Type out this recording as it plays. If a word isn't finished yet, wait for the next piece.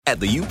At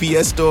the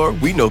UPS Store,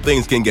 we know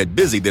things can get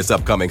busy this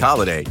upcoming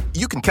holiday.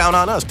 You can count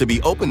on us to be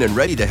open and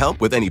ready to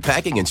help with any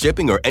packing and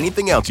shipping or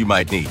anything else you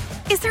might need.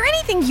 Is there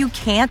anything you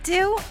can't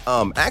do?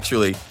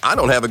 Actually, I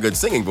don't have a good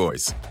singing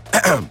voice.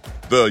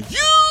 The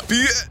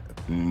UPS...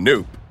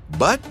 Nope.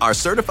 But our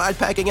certified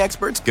packing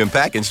experts can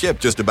pack and ship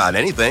just about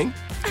anything.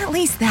 At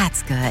least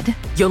that's good.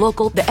 Your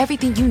local, the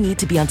everything you need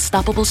to be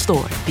unstoppable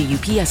store. The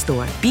UPS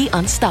Store. Be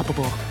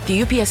unstoppable.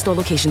 The UPS Store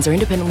locations are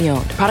independently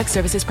owned. Product,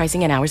 services,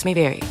 pricing, and hours may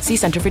vary. See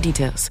Center for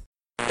details.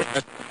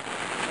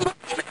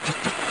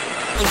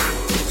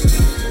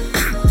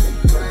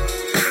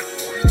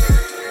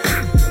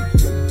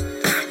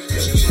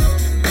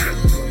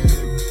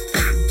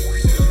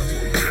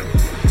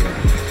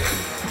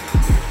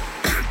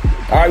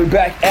 All right, we're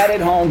back at it.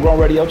 Homegrown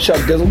Radio. Chuck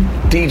Dizzle,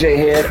 DJ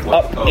Head,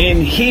 up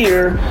in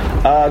here.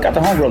 Got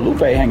the Homegrown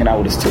Lupe hanging out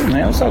with us too,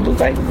 man. What's up, Lupe?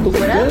 Lupe,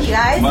 what up,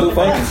 guys?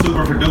 Lupe,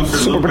 super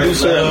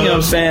producer, you know what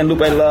I'm saying? Lupe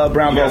Love,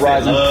 Brown Girl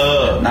Rising.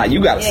 Nah,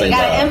 you gotta say you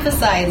gotta love.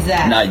 emphasize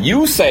that. Now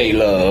you say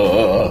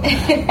love.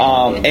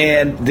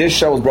 And this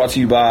show is brought to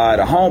you by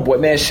the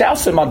homeboy. Man,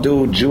 shouts to my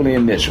dude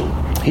Julian Mitchell.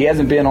 He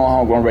hasn't been on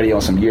Homegrown Radio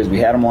in some years. We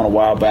had him on a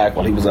while back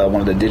while he was one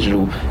of the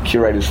digital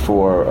curators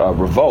for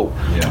Revolt.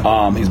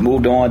 Yeah. He's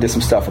moved on, did some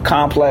stuff for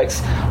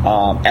Complex.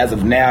 As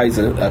of now, he's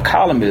a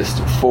columnist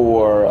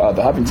for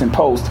the Huffington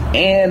Post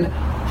and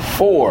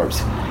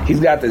Forbes. He's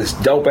got this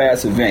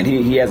dope-ass event.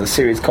 He has a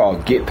series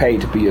called Get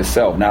Paid to Be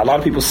Yourself. Now, a lot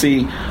of people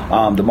see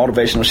the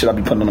motivational shit I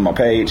be putting on my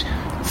page.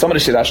 Some of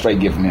the shit I straight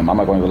get from him. I'm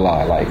not going to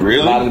lie. Like,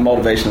 really? A lot of the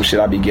motivational shit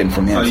I be getting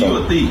from him. Are you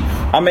a thief?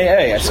 I mean,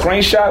 hey, a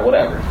screenshot,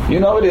 whatever. You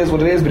know, it is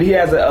what it is. But he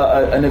has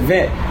an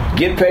event,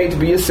 Get Paid to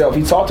Be Yourself.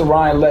 He talked to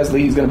Ryan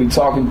Leslie. He's going to be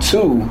talking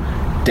to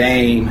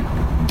Dame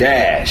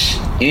Dash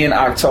in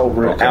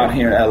October out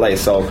here in LA.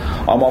 So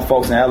all my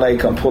folks in LA,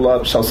 come pull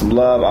up, show some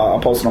love. I'll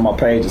post it on my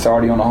page. It's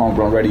already on the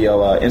Homegrown Radio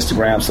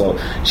Instagram, so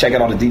check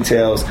out all the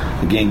details.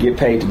 Again, Get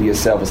Paid to Be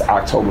Yourself is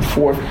October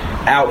 4th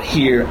out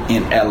here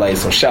in LA.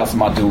 So shouts to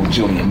my dude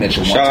Julian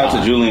Mitchell. Shout out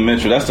to Julian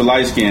Mitchell. That's the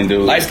light-skinned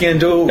dude. Light-skinned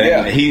dude, and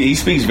yeah. He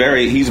speaks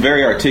he's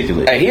very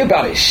articulate. Hey, he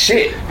about his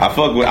shit. I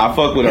fuck with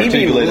articulate.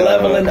 He be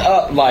leveling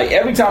up. Like,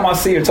 every time I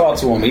see or talk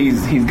to him,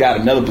 he's got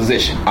another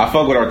position. I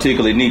fuck with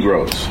articulate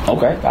Negroes.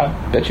 Okay,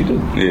 I bet you do.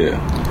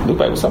 Yeah. Lupe,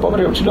 what's up over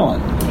there? What you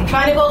doing? I'm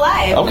trying to go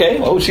live. Okay.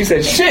 Oh, she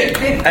said shit.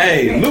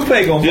 Hey, Lupe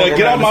gonna fuck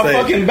get around off my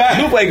fucking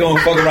back. Lupe gonna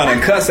fuck around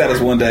and cuss at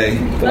us one day.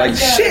 Like,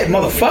 shit,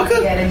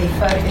 motherfucker.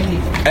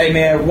 Hey,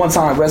 man, one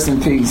time, rest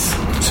in peace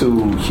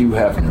to Hugh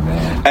Hefner,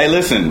 man. Hey,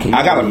 listen,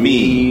 I got a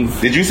meme.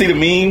 Did you see the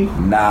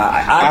meme? Nah,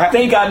 I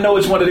think I know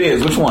which one it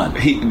is. Which one?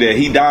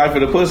 He died for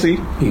the pussy?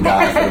 He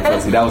died for the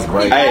pussy. That was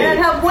great.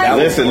 Hey,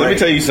 listen, let me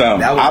tell you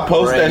something. I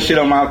posted that shit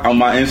on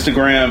my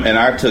Instagram, and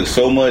I took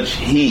so much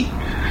heat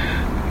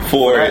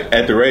for it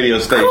at the radio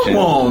station. Come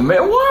on,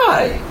 man.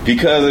 Why?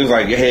 Because it was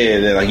like, hey,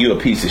 they're like, you a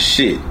piece of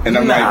shit. And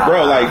I'm like,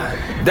 bro, like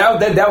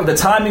that the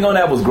timing on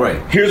that was great.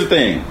 Here's the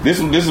thing. This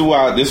is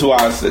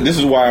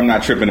why I'm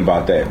not tripping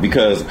about that.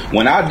 Because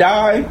when I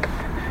die,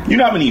 you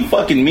know how many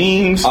fucking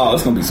memes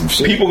it's gonna be some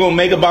shit people gonna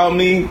make about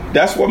me?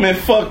 That's what, man,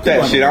 fuck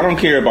that shit. I don't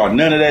care about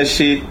none of that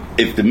shit.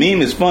 If the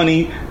meme is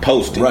funny,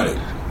 post it.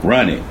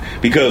 Run it.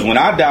 Because when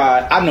I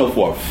die, I know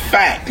for a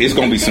fact it's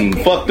gonna be some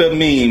fucked up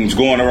memes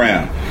going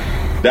around.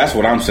 That's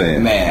what I'm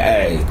saying. Man,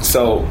 hey,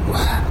 so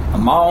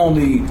my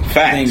only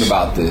thing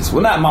about this,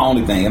 well, not my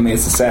only thing, I mean,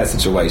 it's a sad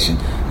situation.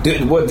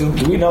 Do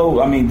we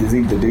know, I mean, did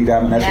he die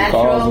of natural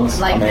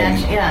causes? Like,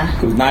 yeah.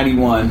 He was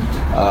 91,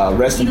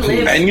 rest in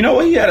peace. And you know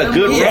what? He had a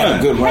good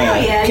run.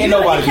 Yeah. You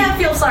can't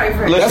feel sorry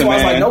for him. That's why I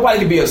was man, like, nobody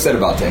can be upset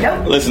about that.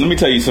 Nope. Listen, let me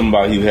tell you something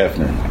about Hugh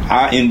Hefner.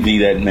 I envy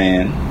that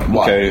man.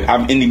 Why? Okay,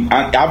 I've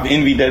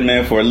envied that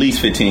man for at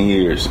least 15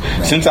 years.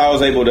 Man. Since I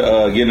was able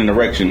to get an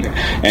erection.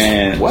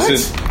 And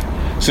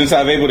since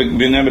I've been able to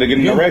get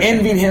an erection. You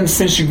envied him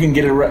since you can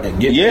get an erection.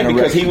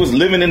 Because he was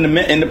living in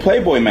the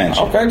Playboy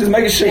Mansion. Okay, just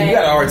making sure you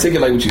gotta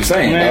articulate what you're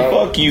saying. Man,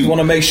 fuck you. You want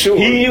to make sure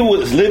he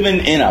was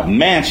living in a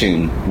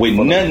mansion with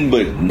nothing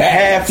but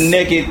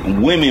half-naked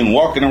women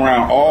walking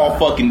around all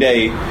fucking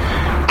day.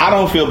 I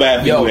don't feel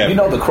bad for you. You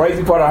know the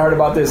crazy part I heard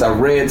about this? I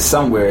read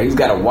somewhere he's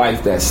got a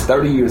wife that's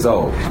 30 years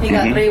old. He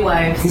got 3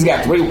 wives. He's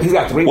got three.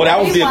 Well,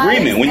 that was the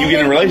agreement when you get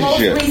in a relationship.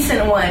 The most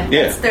recent one.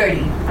 That's 30.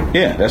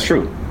 Yeah, that's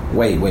true.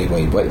 Wait.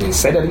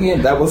 Say that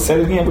again. Say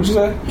it again. What you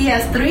say? He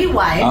has 3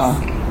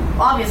 wives.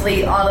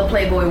 Obviously, all the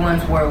Playboy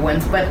ones were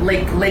ones, but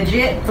like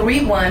legit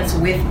 3 ones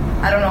with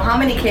I don't know how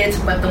many kids,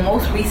 but the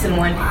most recent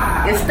one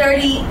is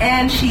 30,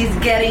 and she's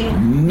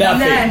getting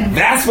nothing. None.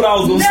 That's what I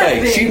was gonna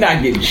say. She's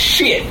not getting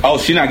shit. Oh,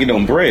 she's not getting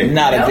no bread.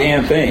 Not a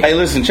damn thing. Hey,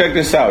 listen, check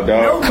this out,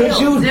 dog. Could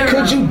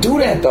you do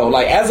that though?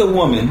 Like, as a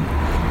woman,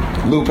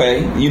 Lupe,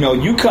 you know,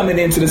 you coming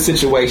into the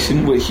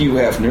situation with Hugh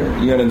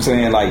Hefner, you know what I'm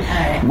saying? Like,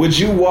 would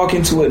you walk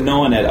into it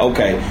knowing that,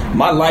 okay,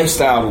 my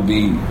lifestyle will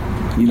be,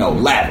 you know,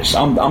 lavish.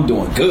 I'm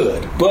doing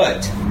good,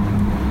 but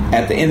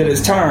at the end of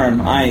this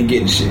term, I ain't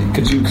getting shit.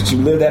 Could you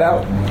live that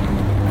out?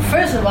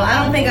 First of all,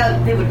 I don't think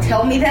they would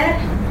tell me that.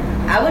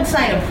 I would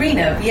sign a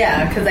prenup,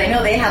 yeah, because I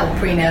know they have a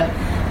prenup.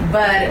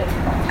 But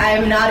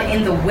I'm not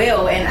in the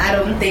will, and I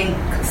don't think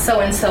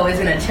so and so is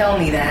gonna tell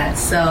me that.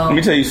 So let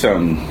me tell you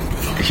something.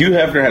 Hugh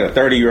Hefner had a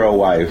 30-year-old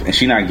wife, and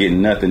she not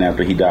getting nothing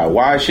after he died.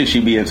 Why should she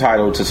be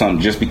entitled to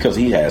something just because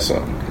he has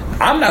something?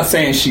 I'm not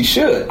saying she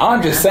should.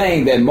 I'm just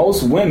saying that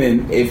most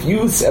women, if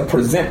you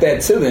present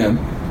that to them,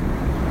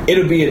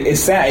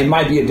 it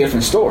might be a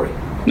different story.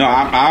 No,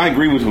 I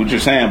agree with what you're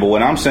saying, but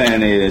what I'm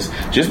saying is,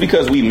 just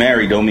because we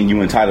married don't mean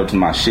you entitled to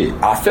my shit.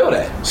 I feel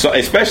that. So,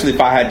 especially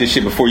if I had this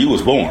shit before you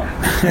was born.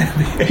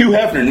 Hugh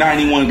Hefner,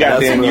 91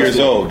 goddamn years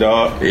old,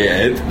 dog.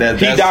 Yeah,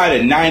 he died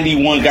at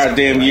 91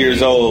 goddamn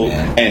years old,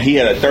 and he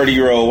had a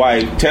 30-year-old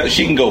wife.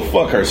 She can go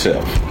fuck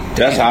herself.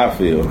 That's how I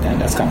feel. Damn,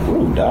 that's kind of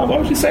rude, dog. Why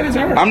would you say this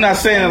to her? I'm not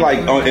saying it like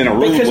in a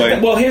rude way.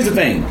 Well, here's the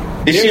thing.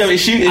 Is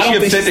she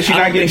upset that she's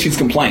not getting? She's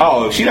complaining.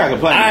 Oh, if she's not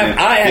complaining,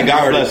 then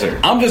God bless her.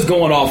 I'm just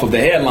going off of the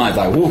headlines.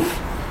 Like, woof.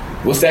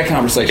 What's that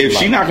conversation? If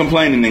she's not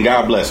complaining, then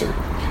God bless her.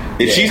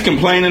 If she's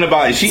complaining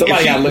about,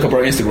 somebody gotta look up her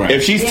Instagram.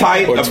 If she's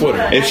tight or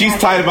Twitter, if she's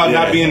tight about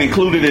not being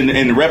included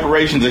in the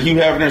reparations of Hugh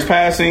Hefner's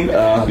passing,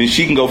 then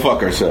she can go fuck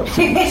herself.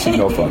 She can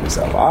go fuck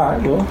herself. All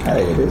right, well,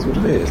 hey, it is what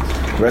it is.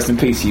 Rest in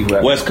peace, Hugh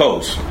Hefner. West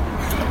Coast.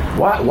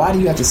 Why do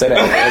you have to say that,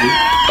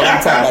 Eddie?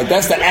 Every time, like,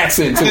 that's the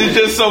accent too. It's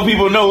just so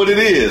people know what it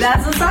is.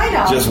 That's a side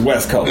off. Just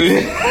West Coast.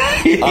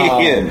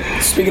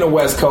 Speaking of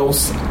West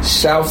Coast,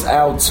 shouts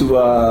out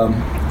to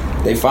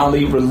they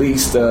finally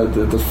released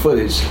the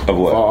footage of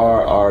what?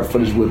 Our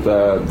footage with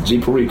G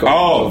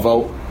Perico.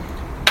 Vote.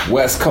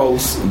 West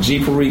Coast,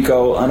 G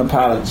Perico,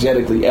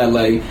 unapologetically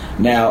LA.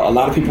 Now, a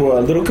lot of people are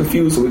a little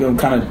confused, so we're going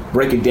to kind of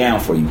break it down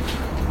for you.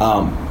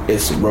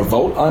 It's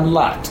Revolt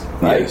Unlocked,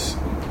 right? Yes.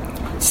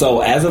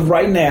 So as of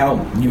right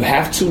now, you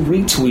have to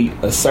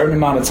retweet a certain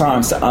amount of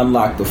times to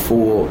unlock the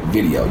full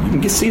video. You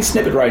can see a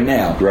snippet right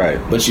now, right?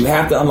 But you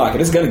have to unlock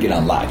it. It's going to get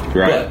unlocked,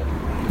 right?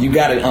 But you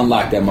got to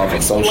unlock that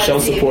motherfucker. So show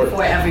support.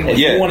 If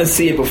you want to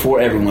see it before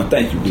everyone,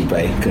 thank you, Lupe,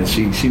 because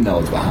she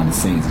knows behind the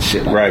scenes and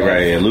shit like that.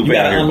 Right. Yeah, Lupe you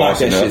got to unlock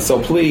that shit. Up.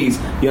 So please,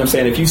 you know what I'm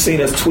saying? If you've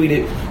seen us tweet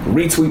it,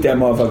 retweet that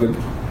motherfucker.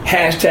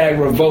 Hashtag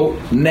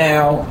Revolt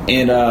now,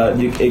 and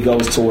it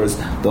goes towards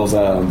those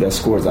their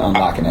scores of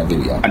unlocking that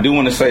video. I do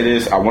want to say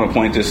this. I want to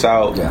point this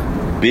out.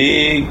 Yeah.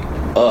 Big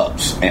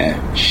ups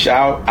and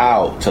shout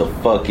out to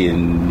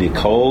fucking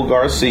Nicole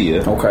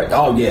Garcia. Okay.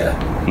 Oh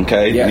yeah.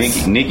 Okay.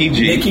 Yes. Nikki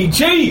G. Nikki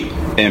G.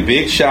 And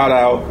big shout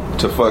out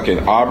to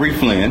fucking Aubrey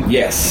Flynn.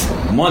 Yes.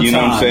 You know what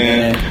I'm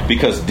saying? Man.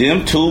 Because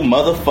them two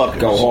motherfuckers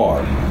go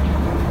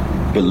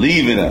hard.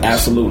 Believe in us.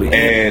 Absolutely.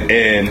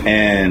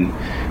 And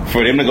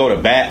for them to go to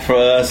bat for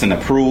us and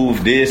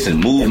approve this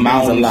and move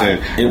mountains,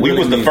 and we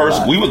was the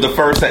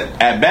first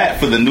at bat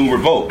for the new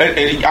Revolt.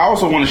 And I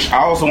also want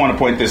to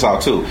point this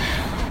out too.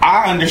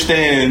 I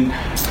understand.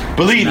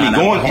 Believe me,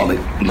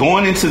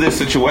 going into this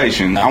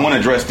situation, I want to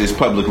address this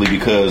publicly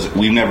because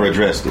we've never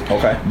addressed it.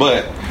 Okay.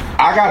 But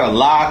I got a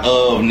lot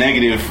of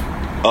negative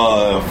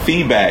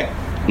feedback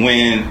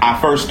when I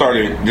first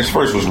started. This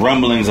first was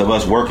rumblings of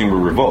us working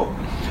with Revolt.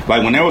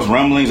 Like when there was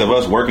rumblings of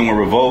us working with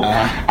Revolt,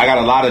 I got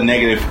a lot of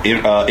negative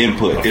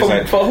input.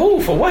 For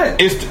who? For what?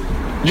 It's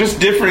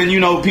just different. You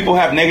know, people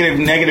have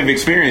negative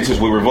experiences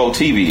with Revolt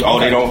TV. Oh,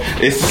 they don't.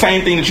 It's the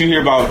same thing that you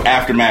hear about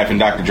Aftermath and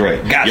Dr.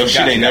 Dre. Your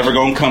shit ain't never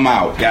gonna come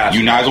out.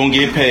 You're not gonna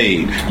get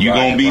paid. You're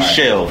gonna be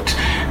shelved.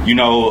 You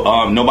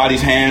know,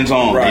 nobody's hands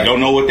on. They don't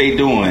know what they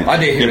doing. I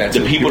did hear that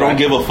too. The people don't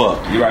give a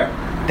fuck. You're right.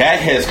 That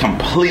has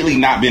completely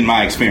not been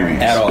my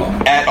experience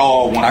at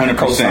all. 100%. I can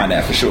co-sign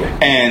that for sure.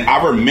 And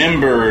I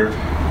remember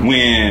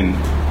when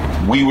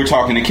we were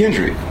talking to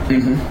Kendrick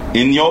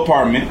in your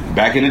apartment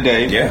back in the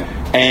day. Yeah.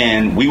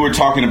 And we were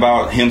talking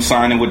about him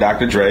signing with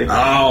Dr. Dre.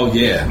 Oh,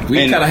 yeah.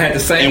 We kind of had the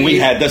same... And we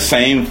had the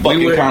same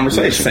fucking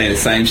conversation. We were saying the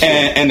same shit.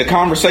 And the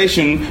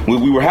conversation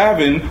we were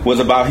having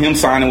was about him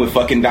signing with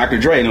fucking Dr.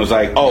 Dre. And it was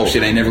like, oh... Your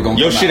shit ain't never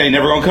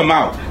going to come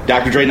out.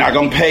 Dr. Dre not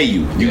going to pay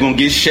you. You're going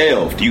to get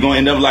shelved. You're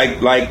going to end up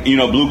like you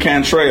know, Blue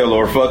Cantrell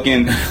or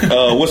fucking...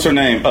 what's her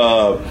name?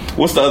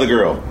 What's the other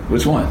girl?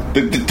 Which one?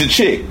 The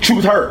chick.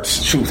 Truth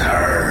Hurts. Truth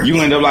Hurts.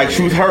 You end up like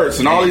Truth Hurts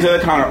and all these other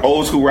kind of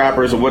old school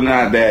rappers or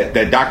whatnot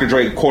that Dr.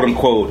 Dre, quote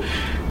unquote,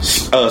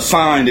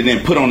 signed and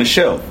then put on the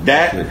shelf.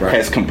 That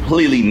has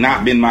completely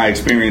not been my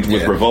experience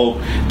with Revolt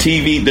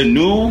TV. The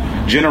new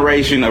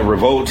generation of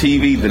Revolt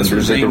TV, the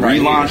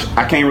relaunch,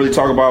 I can't really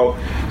talk about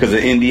because of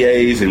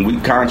NDAs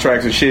and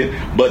contracts and shit,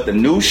 but the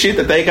new shit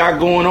that they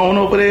got going on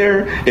over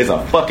there is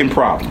a fucking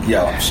problem.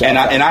 And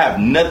I have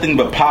nothing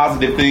but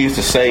positive things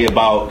to say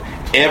about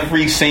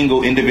every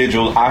single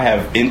individual I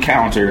have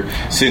encountered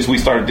since we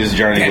started this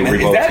journey with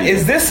Revolt TV.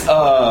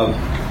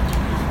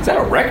 Is that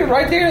a record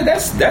right there?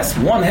 That's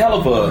one hell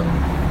of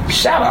a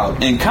shout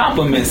out and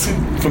compliments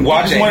from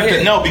I just wanted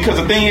to know because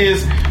the thing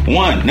is,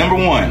 number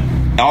one,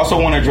 I also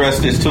want to address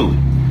this too.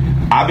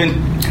 I've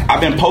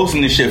been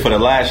posting this shit for the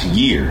last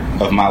year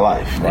of my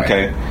life.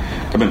 Okay,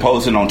 I've been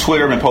posting on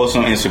Twitter, I've been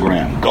posting on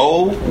Instagram.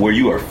 Go where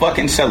you are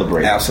fucking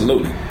celebrating.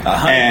 Absolutely,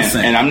 100%.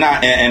 And I'm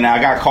not. And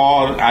I got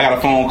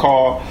a phone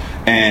call.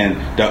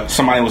 and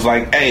somebody was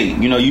like, hey,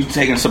 you know, you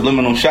taking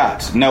subliminal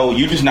shots. No,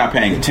 you're just not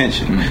paying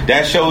attention. Mm-hmm.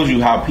 That shows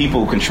you how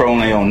people control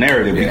their own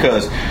narrative,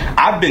 because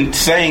I've been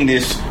saying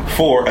this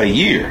for a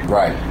year.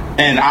 Right.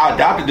 And I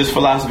adopted this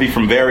philosophy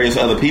from various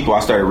other people. I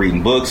started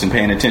reading books and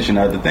paying attention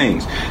to other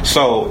things.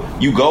 So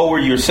you go where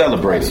you're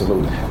celebrated.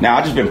 Absolutely. Now,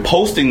 I've just been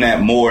posting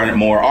that more and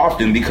more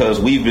often because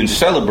we've been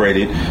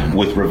celebrated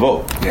with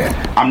Revolt. Yeah.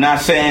 I'm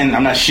not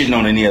shitting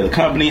on any other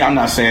company. I'm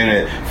not saying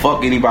that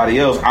fuck anybody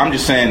else. I'm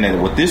just saying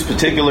that with this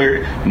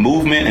particular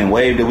movement and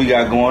wave that we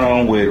got going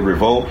on with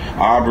Revolt,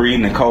 Aubrey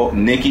and Nicole,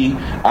 Nikki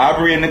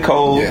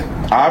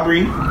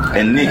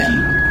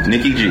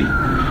G,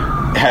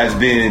 has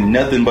been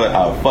nothing but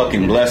a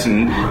fucking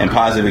blessing and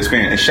positive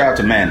experience. And shout out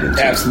to Mandan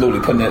too. Absolutely,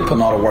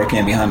 putting all the work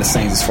in behind the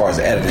scenes as far as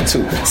the editing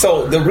too.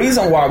 So the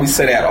reason why we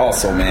say that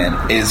also,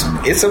 man, is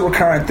it's a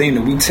recurrent thing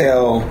that we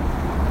tell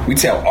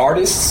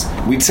artists,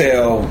 we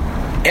tell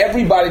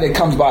everybody that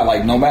comes by.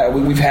 Like, no matter,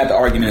 we've had the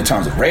argument in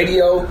terms of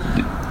radio.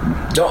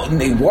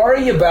 Don't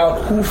worry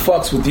about who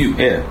fucks with you.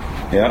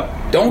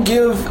 Yeah. Don't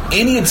give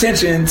any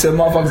attention to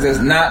motherfuckers that's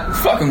not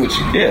fucking with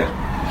you. Yeah.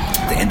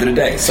 At the end of the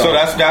day. So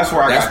that's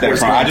where I got that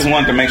from. I just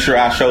wanted to make sure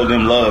I showed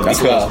them love,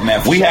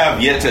 because we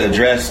have yet to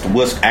address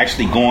what's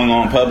actually going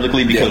on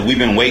publicly, because we've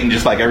been waiting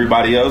just like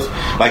everybody else.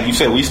 Like you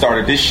said, we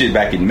started this shit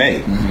back in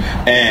May.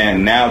 Mm-hmm.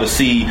 And now to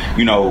see,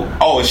 you know,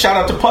 and shout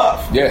out to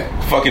Puff. Yeah.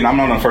 Fucking, I'm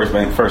not on first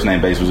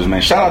name basis with this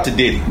man. Shout out to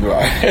Diddy.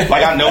 Right.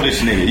 Like, I know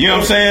this nigga. You know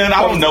what I'm saying?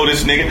 I don't know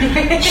this nigga.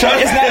 It's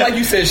not like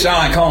you said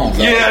Sean Combs.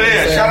 Though.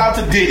 Yeah. Shout out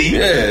to Diddy.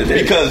 Yeah,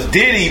 because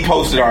Diddy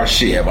posted our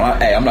shit. Yeah,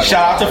 but I'm not.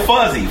 Shout out to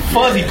Fuzzy.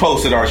 Fuzzy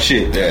posted our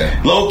shit.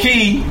 Yeah. Low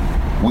key,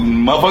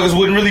 motherfuckers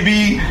wouldn't really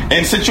be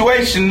in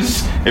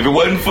situations if it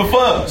wasn't for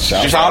Fuzz.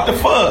 Shout out to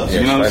Fuzz.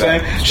 You know what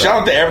I'm saying?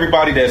 Shout out to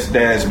everybody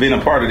that's been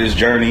a part of this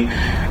journey.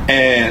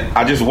 And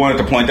I just wanted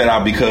to point that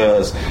out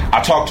because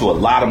I talked to a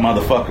lot of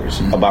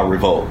motherfuckers about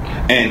Revolt.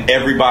 And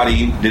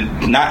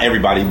not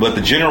everybody, but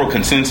the general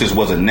consensus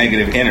was a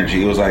negative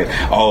energy. It was like,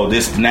 oh,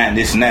 this and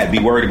that. Be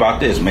worried about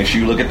this. Make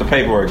sure you look at the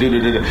paperwork.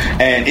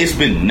 And it's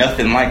been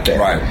nothing like that.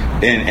 Right.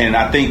 And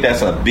I think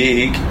that's a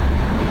big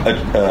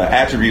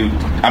attribute.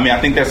 I mean, I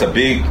think that's a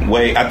big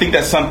way. I think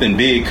that's something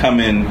big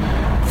coming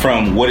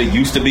from what it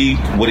used to be,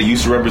 what it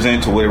used to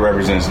represent, to what it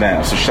represents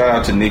now. So shout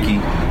out to Nikki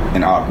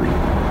and Aubrey.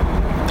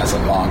 That's a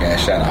long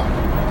ass shout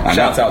out.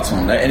 Shouts out to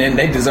them, and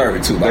they deserve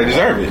it too. They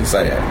deserve it.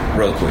 Say that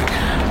real quick.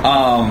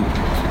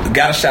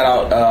 Gotta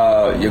shout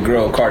out your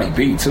girl Cardi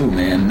B too,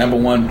 man.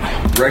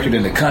 #1 record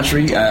in the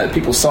country.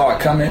 People saw it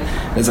coming.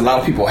 There's a lot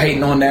of people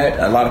hating on that.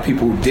 A lot of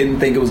people didn't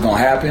think it was gonna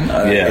happen.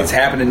 It's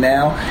happening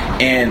now.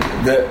 And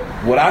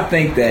what I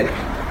think that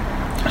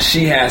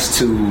she has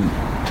to,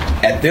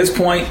 at this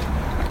point,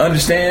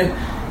 understand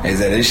is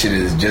that this shit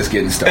is just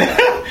getting started.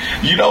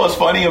 You know what's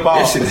funny about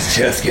this shit is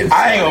just getting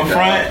started. I ain't gonna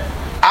front.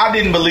 I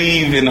didn't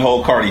believe in the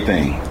whole Cardi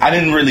thing. I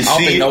didn't really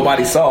see it.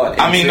 Nobody saw it.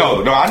 I mean,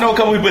 no. I know a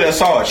couple people that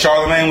saw it.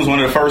 Charlamagne was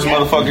one of the first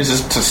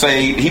motherfuckers to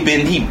say he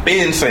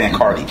been saying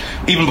Cardi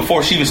even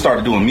before she even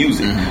started doing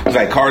music. Mm-hmm. It's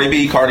like Cardi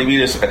B.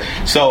 This.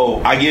 So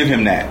I give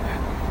him that.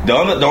 The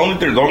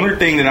only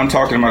thing that I'm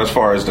talking about as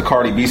far as the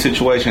Cardi B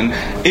situation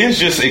is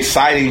just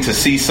exciting to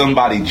see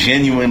somebody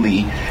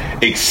genuinely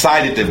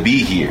excited to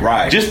be here,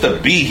 right? Just to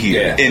be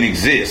here and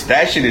exist.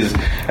 That shit is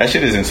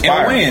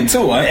inspiring. And win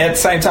too. At the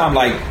same time,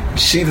 like,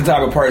 she's the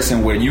type of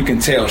person where you can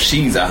tell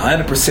she's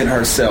 100%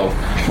 herself.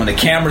 When the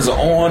cameras are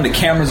on, the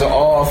cameras are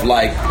off.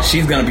 Like,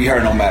 she's gonna be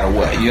her no matter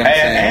what. You know what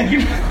I'm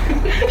saying?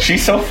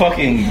 She's so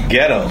fucking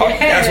ghetto.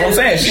 That's what I'm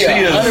saying. She's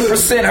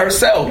 100%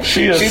 herself.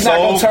 She's not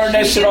gonna turn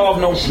that shit off.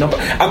 No.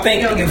 I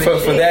think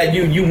for that,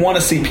 you want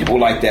to see people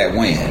like that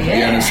win. You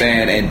know what I'm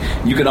saying?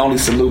 And you can only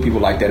salute people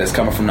like that that's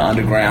coming from the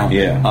underground.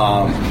 Yeah.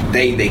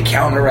 They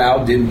count her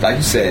out. Didn't, like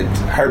you said,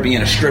 her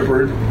being a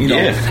stripper. You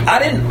know,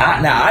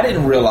 I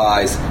didn't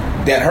realize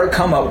that her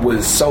come up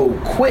was so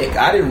quick.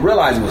 I didn't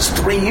realize it was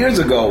 3 years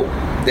ago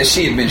that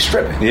she had been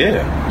stripping.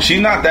 Yeah. She's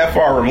not that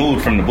far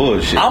removed from the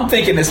bullshit. I'm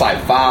thinking it's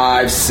like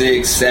 5,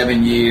 6,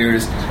 7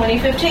 years.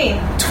 2015.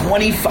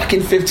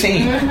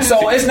 2015. Mm-hmm.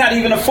 So it's not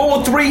even a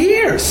full 3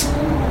 years.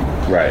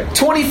 Right.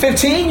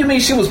 2015? You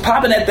mean she was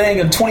popping that thing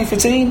in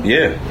 2015?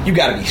 Yeah. You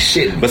gotta be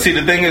shitting. But see,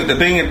 the thing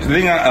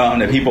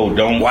that people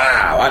don't...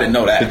 Wow, I didn't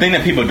know that. The thing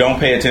that people don't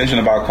pay attention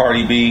about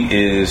Cardi B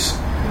is...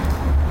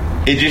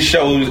 It just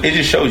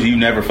shows you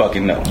never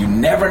fucking know. You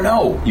never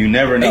know. You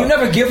never know. And you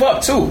never give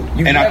up too.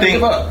 I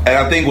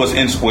think what's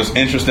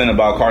interesting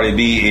about Cardi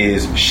B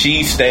is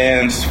she's the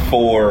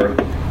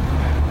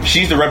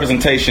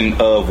representation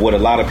of what a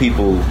lot of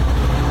people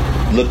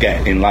look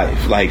at in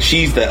life. Like,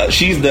 she's the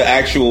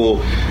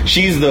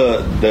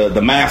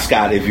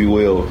mascot, if you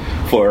will,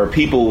 for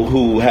people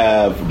who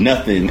have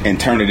nothing and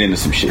turn it into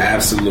some shit.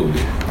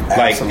 Absolutely.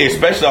 Like,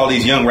 especially all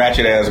these young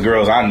ratchet ass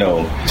girls I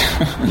know.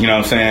 You know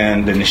what I'm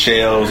saying? The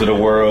Nichelle's of the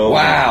world.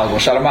 Wow, well,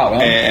 shout them out,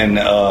 huh? And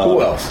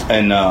who else?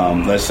 And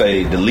let's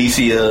say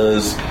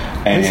Delicia's.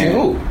 And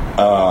who?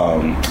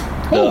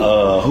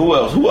 Who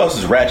else? Who else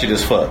is ratchet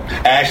as fuck?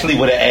 Ashley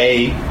with an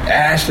A.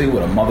 Ashley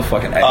with a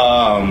motherfucking A.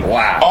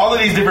 Wow. All of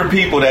these different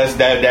people that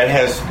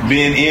has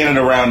been in and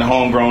around the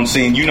homegrown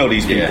scene. You know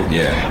these people.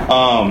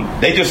 Yeah.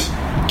 They just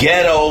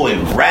ghetto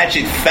and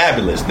ratchet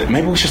fabulous.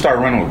 Maybe we should start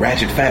running with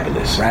ratchet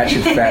fabulous.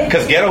 Ratchet fabulous.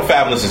 Because ghetto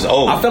fabulous is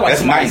old. I feel like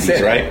that's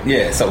 90s, right?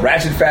 Yeah. So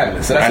ratchet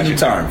fabulous. So that's a new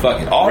term.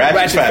 Fuck it. All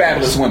ratchet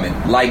fabulous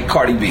women like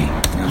Cardi B. You know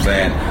what I'm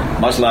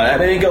saying? Much like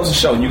that. It goes to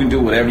show you can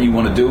do whatever you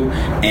want to do,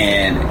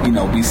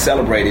 and be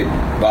celebrated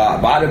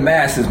by the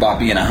masses by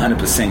being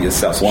 100%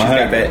 yourself. So she's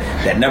got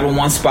that number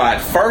one spot.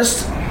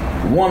 First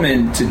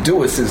woman to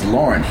do it since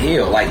Lauryn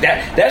Hill. Like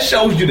that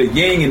shows you the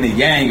yin and the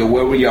yang of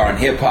where we are in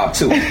hip hop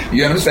too.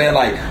 You know what I'm saying?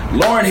 Like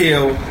Lauryn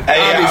Hill.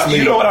 Obviously,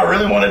 you know what I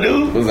really want to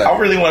do? I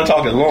really want to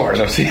talk to Lauryn.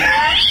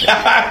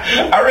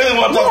 I really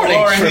want to talk to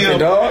Lauryn Hill.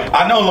 Dog.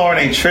 I know Lauryn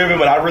ain't tripping,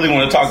 but I really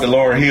want to talk to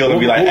Lauryn Hill and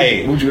be like,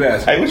 hey, what'd you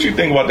ask? Hey, what you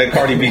think about that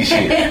Cardi B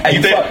shit?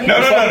 You think?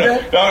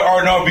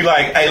 No, be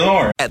like, hey,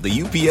 Lauryn. At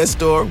the UPS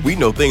store, we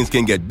know things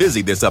can get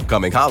busy this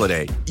upcoming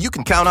holiday. You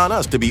can count on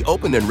us to be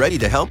open and ready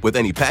to help with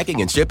any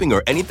packing and shipping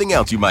or anything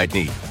else you might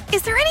need.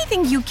 Is there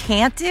anything you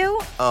can't do?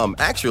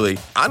 Actually,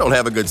 I don't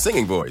have a good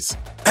singing voice.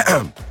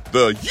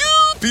 The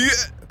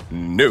UPS...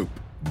 Nope.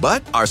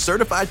 But our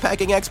certified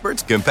packing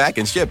experts can pack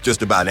and ship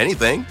just about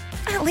anything.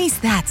 At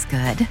least that's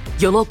good.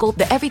 Your local,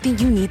 the everything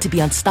you need to be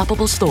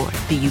unstoppable store.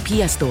 The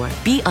UPS store.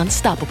 Be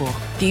unstoppable.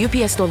 The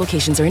UPS store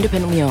locations are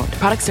independently owned.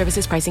 Product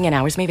services, pricing, and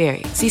hours may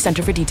vary. See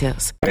Center for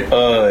details.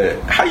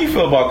 How you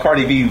feel about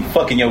Cardi B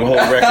fucking your whole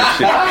record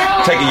shit?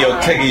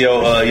 Taking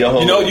your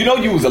whole...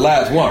 You was the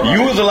last one, right?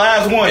 You was the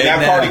last one.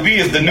 Now Cardi B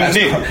is the new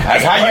nigga.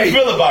 How you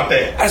feel about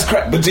that? That's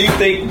correct. But do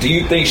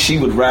you think she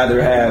would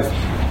rather have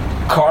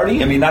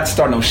Cardi? I mean, not to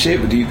start no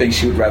shit, but do you think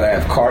she would rather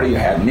have Cardi or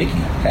have Nicki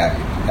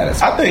happy?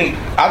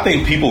 I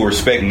think people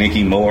respect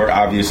Nicki more,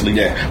 obviously.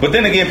 Yeah. But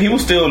then again, people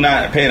still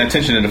not paying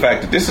attention to the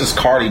fact that this is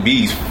Cardi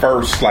B's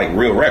first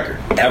real record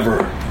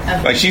ever.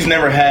 Like she's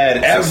never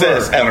had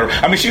success ever.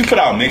 I mean, she's put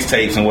out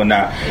mixtapes and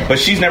whatnot, but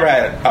she's never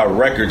had a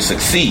record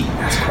succeed.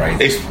 That's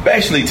crazy,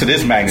 especially to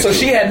this magnitude. So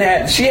she had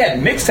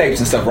mixtapes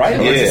and stuff, right?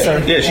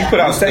 Yeah. She put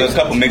out a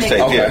couple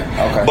mixtapes.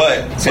 Okay.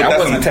 But I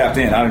wasn't tapped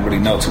in. I didn't really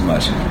know too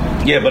much.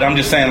 Yeah, but I'm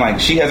just saying,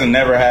 she hasn't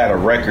never had a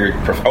record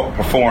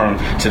perform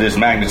to this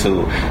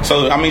magnitude.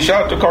 So, I mean,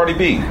 shout out to Cardi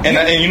B.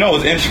 And you know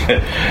what's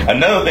interesting?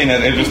 Another thing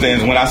that's interesting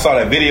is when I saw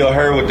that video of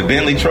her with the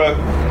Bentley truck,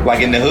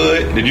 in the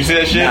hood. Did you see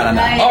that shit?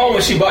 No. Oh,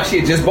 she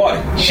had just bought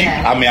it.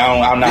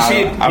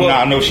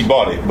 I know she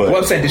bought it, but what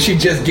I'm saying, did she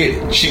just get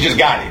it? She just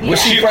got it.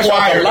 Was she fresh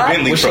off the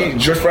lot? Was she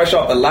just fresh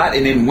off the lot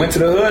and then went to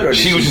the hood, or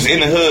she was just in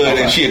the hood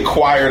and she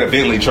acquired a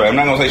Bentley truck? I'm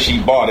not gonna say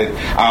she bought it.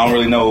 I don't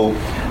really know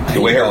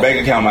the way her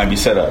bank account might be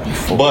set up,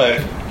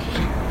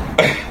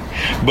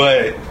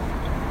 but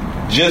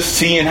just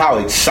seeing how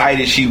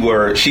excited she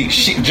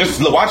just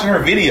watching her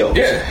videos.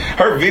 Yeah,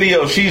 her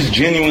videos, she's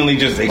genuinely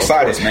just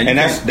excited, course, and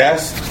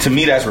that's to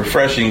me that's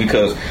refreshing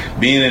because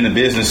being in the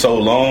business so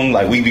long,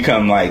 we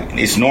become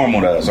it's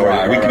normal to us, or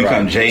we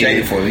become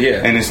jaded for it.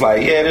 Yeah, and it's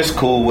that's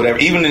cool, whatever.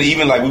 Even we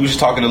were just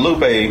talking to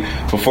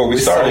Lupe before we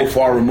started. So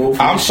far removed.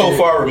 I'm so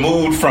far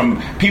removed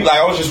from people.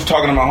 I was just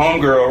talking to my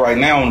homegirl right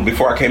now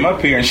before I came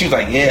up here, and she's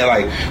like,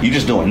 "Yeah, you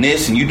just doing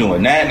this and you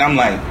doing that," and I'm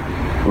like,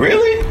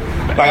 "Really?"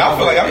 I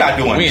feel like I'm not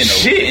doing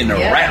shit in the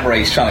rat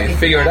race trying to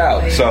figure it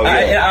out. So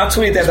I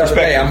tweeted that the other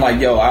day. I'm like,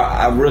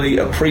 I really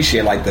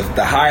appreciate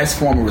the highest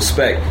form of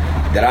respect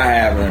that I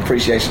have and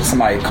appreciation.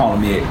 Somebody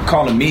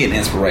calling me an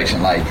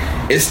inspiration.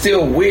 It's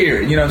still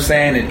weird, you know what I'm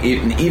saying?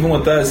 And even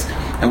with us,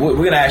 and we're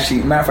gonna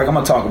actually, matter of fact, I'm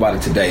gonna talk about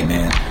it today,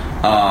 man.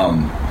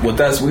 With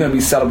us, we're gonna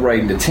be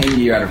celebrating the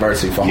 10-year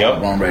anniversary for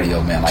Homegrown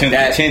Radio, man.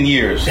 10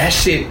 years. That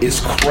shit is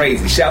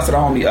crazy. Shouts to the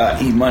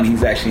homie E Money.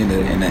 He's actually in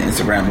the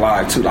Instagram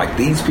live too.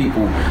 These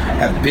people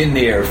have been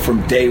there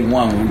from day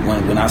one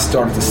when I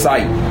started the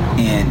site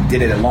and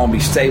did it at Long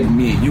Beach State with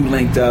me and you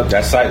linked up.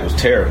 That site was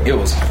terrible. It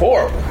was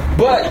horrible,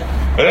 but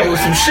it was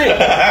some shit.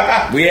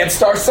 We had to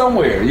start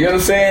somewhere. You know what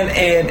I'm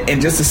saying?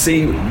 And just to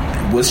see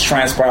what's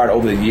transpired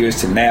over the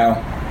years to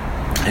now,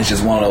 it's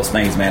just one of those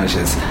things, man.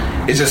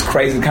 It's just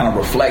crazy to kind of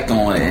reflect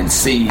on and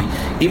see,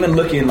 even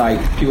looking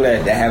people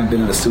that haven't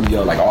been in the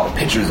studio, all the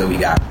pictures that we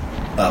got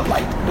up,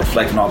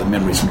 reflecting all the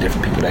memories from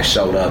different people that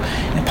showed up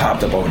and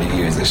popped up over the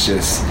years. It's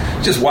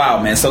just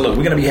wild, man. So look,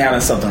 we're going to be having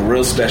something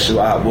real special.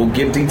 We'll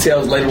give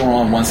details later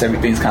on once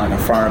everything's kind of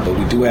confirmed, but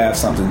we do have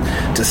something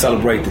to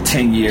celebrate the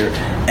 10-year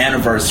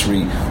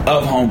anniversary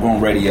of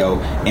Homegrown Radio.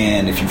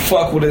 And if you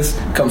fuck with us,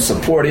 come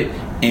support it.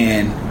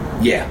 And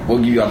yeah, we'll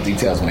give you all the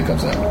details when it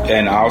comes up.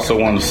 And I also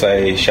want to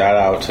say shout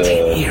out to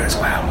 10 years,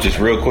 wow. Just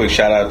real quick,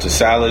 shout out to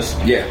Silas.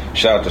 Yeah.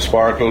 Shout out to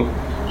Sparkle.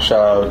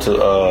 Shout out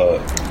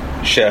to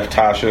Chef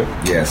Tasha.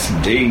 Yes,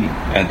 indeed.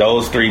 And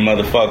those three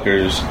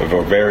motherfuckers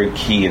were very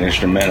key and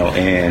instrumental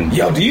in.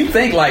 Yo, do you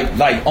think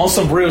on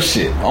some real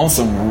shit, and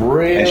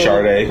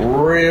Sade,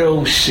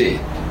 real shit?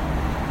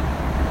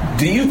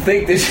 Do you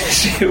think this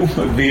shit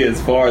would be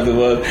as far as it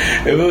was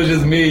if it was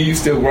just me and you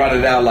still brought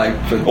it out like?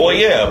 Well,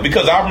 yeah,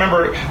 because I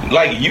remember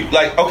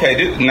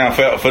now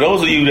for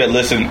those of you that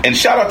listen, and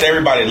shout out to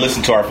everybody that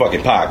listen to our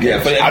fucking podcast.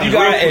 Yeah,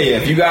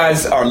 if you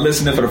guys are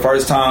listening for the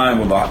first time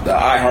with the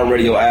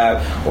iHeartRadio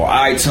app or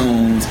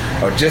iTunes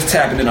or just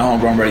tapping into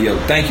Homegrown Radio,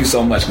 thank you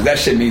so much because that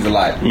shit means a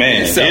lot.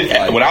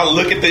 Man, when I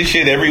look at this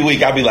shit every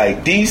week, I be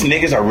like, these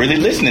niggas are really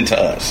listening to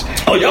us.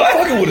 Oh, y'all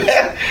fucking with us.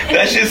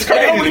 That shit's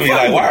crazy to me.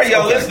 Like, why are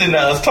y'all listening to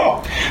us talk?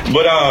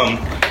 But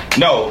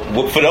no,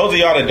 for those of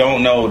y'all that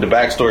don't know the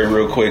backstory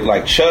real quick,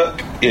 like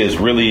Chuck is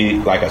really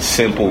like a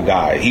simple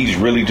guy. He's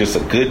really just a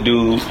good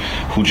dude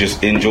who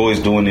just enjoys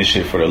doing this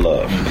shit for the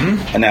love.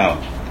 Mm-hmm. And now,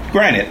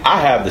 granted,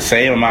 I have the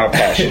same amount of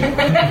passion. If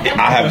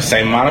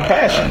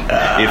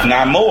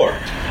not more.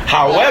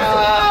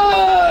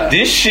 However,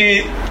 this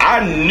shit,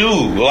 I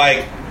knew,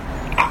 like,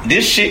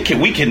 this shit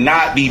we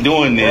cannot be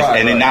doing this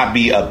it not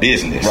be a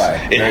business.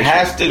 Right. It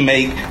has to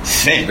make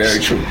sense. Very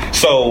true.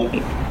 So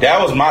that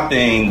was my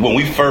thing when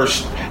we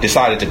first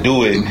decided to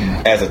do it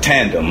as a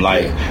tandem.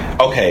 Like,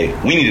 okay,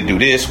 we need to do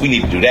this, we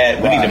need to do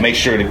that, we need to make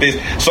sure that this.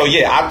 So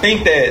yeah, I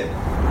think that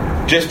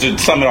just to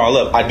sum it all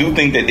up, I do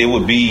think that it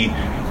would be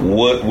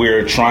what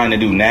we're trying to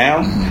do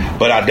now,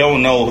 but I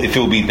don't know if it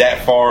will be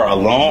that far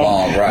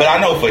along. But I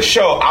know for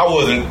sure I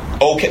wasn't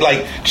okay.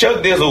 Like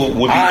Chuck Dizzle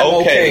would be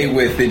okay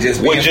with it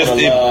just being for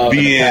the love and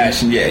the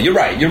passion. Yeah, you're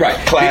right.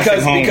 Classic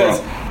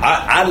because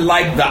I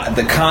like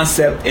the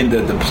concept and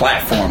the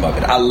platform of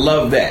it. I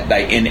love that.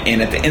 Like, and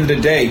at the end of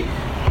the day,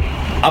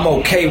 I'm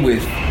okay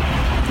with,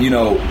 you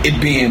know,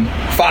 it being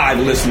 5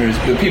 listeners,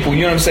 the people,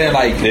 you know what I'm saying,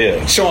 like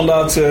showing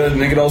love to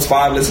those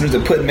 5 listeners, to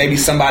put maybe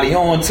somebody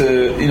on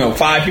to, you know,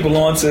 5 people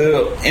on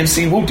to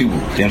MC Whoop-de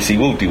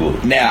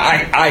Whoop. Now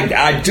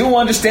I do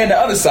understand the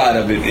other side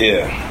of it.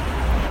 Yeah,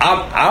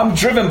 I'm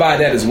driven by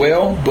that as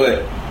well,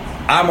 but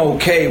I'm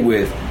okay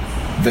with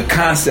the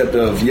concept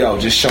of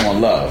just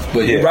showing love.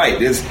 But you're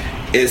right,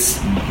 it's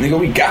nigga,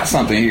 we got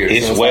something here.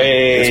 It's, so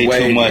way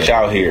too much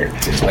out here.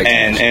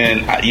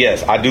 And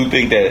yes, I do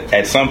think that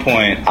at some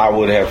point I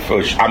would have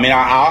pushed. I mean,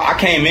 I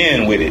came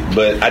in with it,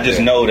 but I just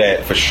know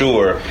that for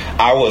sure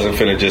I wasn't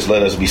finna just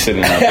let us be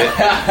sitting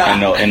in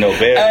no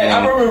bed. Hey,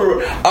 I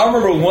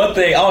remember one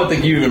thing. I don't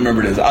think you even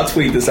remember this. I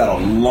tweeted this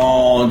out a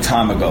long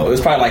time ago. It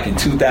was probably like in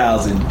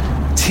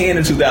 2010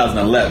 or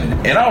 2011,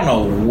 and I don't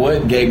know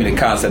what gave me the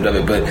concept of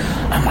it, but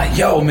I'm like,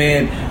 yo,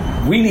 man,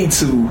 we need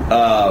to,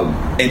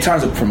 in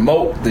terms of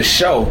promote the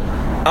show,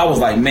 I was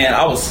like, man,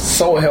 I was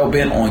so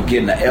hell-bent on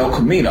getting an El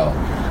Camino.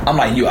 I'm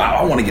like,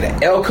 I want to get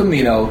an El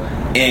Camino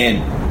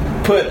and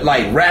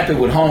rap it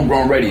with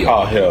Homegrown Radio.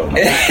 Oh, hell no.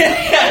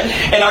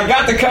 And I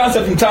got the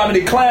concept from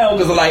Tommy the Clown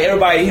because, like,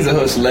 everybody, he's a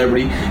hood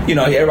celebrity. You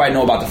know, everybody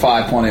know about the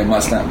 5.0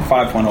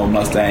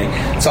 Mustang.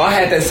 So I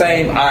had that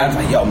same, I was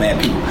like, yo, man,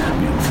 people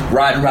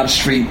riding around the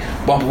street,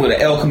 bumping with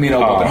an El Camino,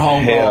 bumping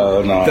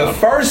Homegrown. No. The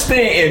first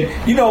thing,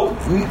 and, you know,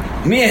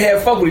 me and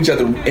Head fuck with each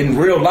other in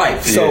real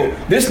life. So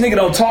this nigga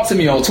don't talk to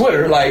me on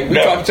Twitter. Like, we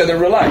talk to each other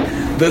in real life.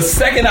 The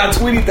second I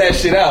tweeted that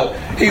shit out,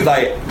 he's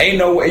like, ain't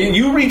no way.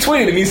 You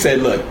retweeted him. He said,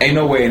 look, ain't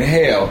no way in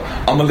hell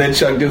I'm going to let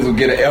Chuck Dizzle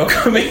get an El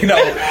Camino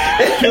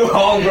and do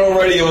Homegrown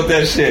Radio with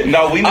that shit.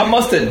 I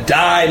must have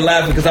died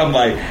laughing because I'm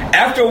like,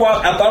 after a while,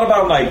 I thought about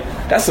it, I'm like,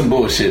 that's some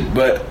bullshit.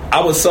 But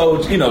I was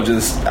so, you know,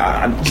 just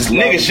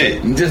nigga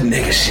shit. Just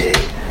nigga shit.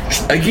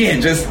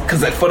 Again, just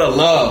because for the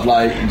love,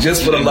 like,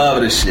 just for the love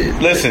of this shit.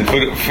 Listen, for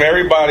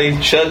everybody,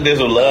 Chuck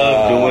Dizzle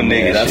love doing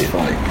nigga that's shit.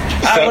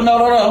 That's funny. No.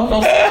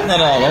 Don't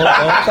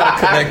try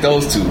to connect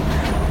those two.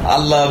 I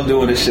love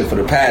doing this shit for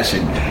the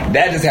passion.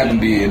 That just happened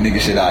to be a nigga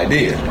shit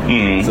idea.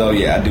 So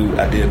yeah, I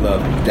did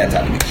love that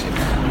type of nigga shit.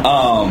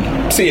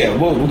 So yeah,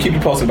 we'll keep you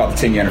posted about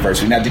the 10-year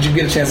anniversary. Now, did you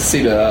get a chance to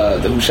see the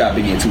Who Shot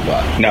Biggie and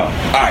Tupac? No.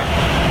 All right.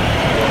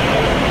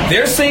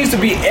 There seems to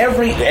be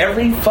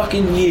every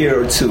fucking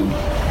year or two.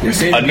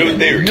 A new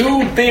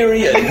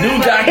theory, a new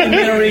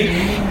documentary,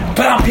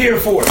 but I'm here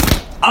for it.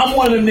 I'm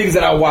one of them niggas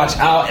that I watch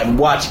out and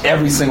watch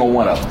every single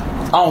one of them.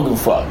 I don't give a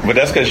fuck. But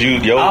that's because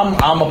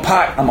I'm a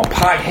Pac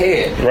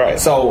head, right?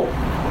 So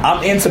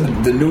I'm into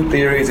the new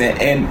theories,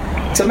 and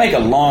to make a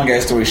long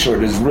ass story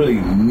short, there's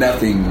really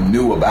nothing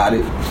new about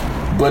it.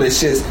 But it's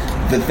just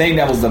the thing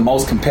that was the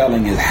most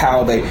compelling is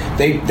how they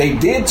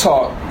did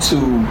talk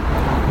to.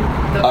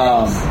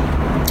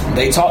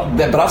 They talked,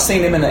 but I've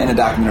seen them in a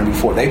documentary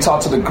before. They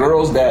talked to the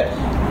girls that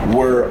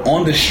were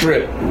on the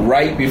strip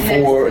right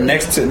before,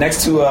 next to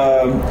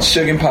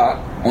Suge and Pac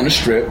on the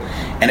strip,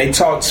 and they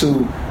talked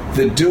to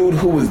the dude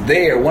who was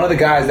there, one of the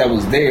guys that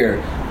was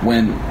there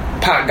when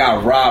Pac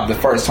got robbed the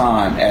first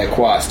time at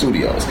Quad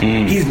Studios.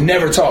 He's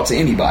never talked to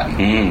anybody,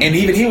 and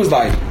even he was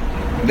like,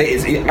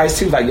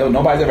 Ice-T was like, yo,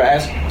 nobody's ever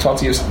asked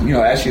you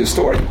a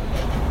story.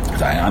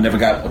 I never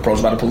got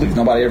approached by the police.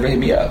 Nobody ever hit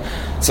me up.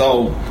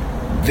 So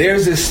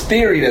there's this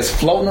theory that's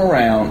floating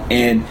around,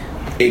 and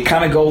it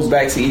kind of goes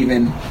back to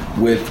even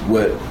with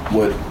what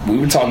we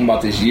were talking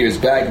about this years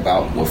back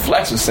about what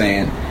Flex was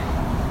saying,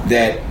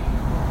 that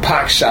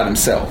Pac shot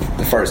himself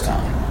the first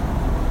time,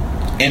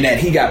 and that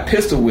he got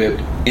pistol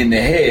whipped in the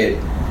head,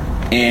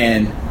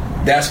 and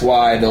that's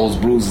why those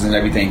bruises and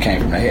everything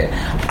came from the head.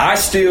 I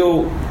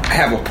still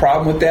have a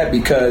problem with that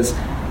because,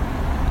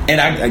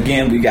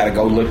 we got to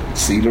go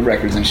see the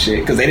records and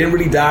shit because they didn't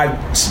really dive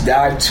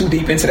too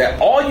deep into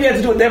that. All you had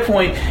to do at that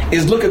point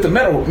is look at the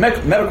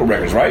medical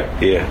records, right?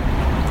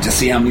 Yeah. Just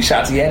see how many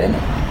shots he had in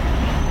them.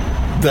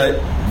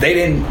 They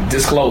didn't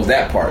disclose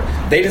that part.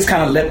 They just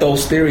kind of let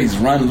those theories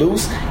run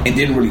loose and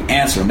didn't really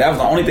answer them. That was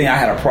the only thing I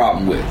had a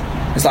problem with.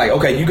 It's like,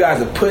 okay, you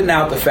guys are putting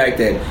out the fact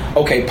that,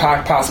 okay,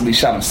 Pac possibly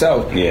shot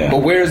himself,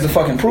 but where's the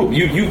fucking proof?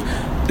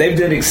 They've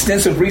done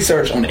extensive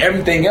research on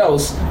everything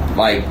else.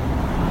 Like,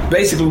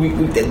 basically,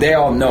 they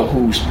all know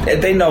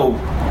they know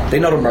the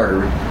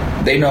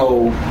murderer. They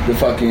know the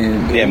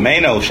fucking... Yeah,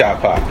 Mano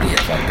shot Pac. Yeah,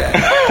 fuck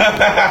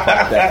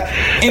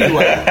that.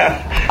 Anyway,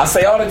 I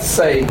say all that to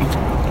say,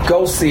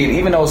 go see it,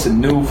 even though it's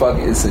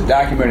it's a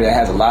documentary that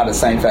has a lot of the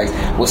same facts.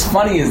 What's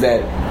funny is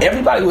that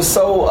everybody was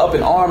so up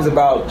in arms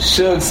about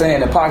Suge saying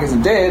that Pac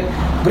isn't dead,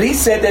 but he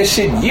said that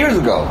shit years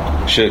ago.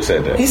 Suge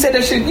said that. He said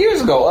that shit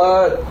years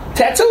ago.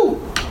 Tattoo.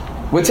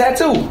 With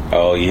Tattoo.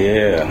 Oh,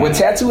 yeah. When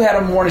Tattoo had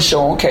a morning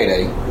show on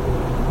K-Day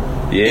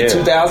in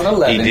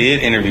 2011. He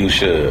did interview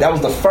Suge. That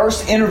was the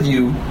first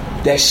interview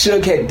that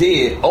Suge had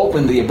did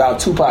openly about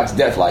Tupac's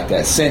death like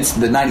that since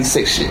the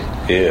 96 shit.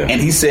 Yeah. And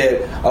he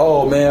said,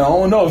 oh man, I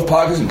don't know if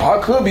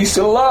Pac could be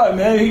still alive,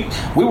 man.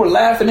 We were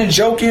laughing and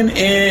joking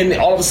and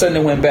all of a sudden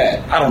it went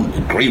bad. I don't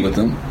agree with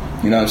him.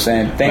 You know what I'm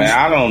saying? Man,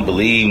 I don't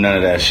believe none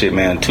of that shit,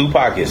 man.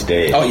 Tupac is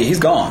dead. Oh yeah, he's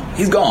gone.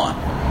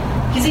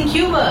 He's in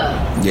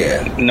Cuba.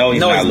 Yeah. No,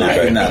 he's not, Lupe.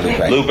 He's not Lupe.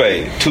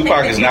 Lupe,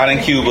 Tupac is not in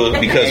Cuba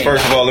because,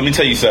 first of all, let me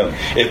tell you something.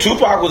 If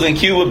Tupac was in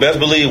Cuba, best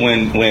believe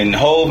when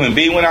Hov and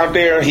B went out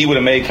there, he would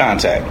have made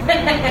contact.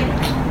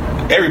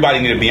 Everybody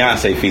need a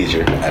Beyonce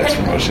feature. That's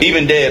promotion.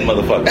 Even dead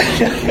motherfuckers.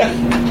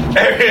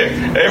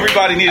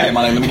 Everybody needed.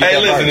 Hey,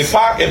 listen, if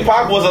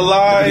Pac was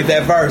alive, get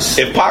that verse.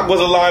 If Pac was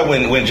alive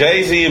when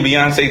Jay-Z and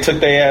Beyonce took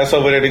their ass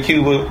over there to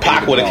Cuba,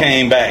 Pac would have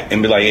came back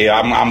and be like, "Yeah,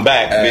 I'm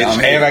back,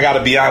 bitch, and I got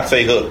a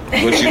Beyonce hook.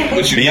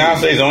 What you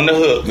Beyonce's on the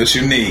hook. What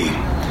you need?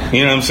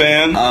 You know what I'm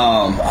saying?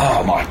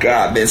 Oh my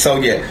God, man. So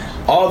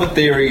yeah, all the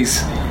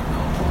theories.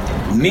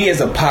 Me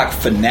as a Pac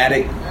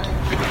fanatic,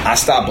 I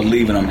stopped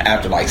believing them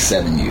after like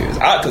 7 years.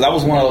 Because I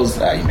was one of those,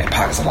 man,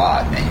 Pac's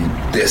alive,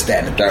 man. This,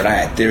 that, and the third. I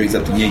had theories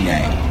up the yin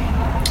yang.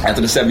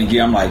 After the 7th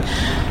year, I'm like,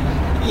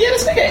 yeah,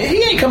 this nigga,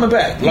 he ain't coming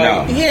back.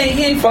 Like, no. He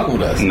ain't fucking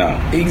with us. No.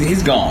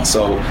 He's gone.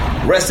 So,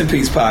 rest in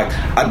peace, Pac.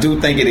 I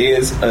do think it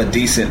is a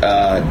decent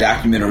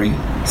documentary.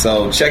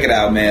 So, check it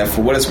out, man,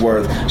 for what it's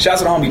worth. Shout out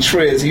to the homie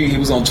Triz. He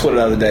was on Twitter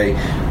the other day.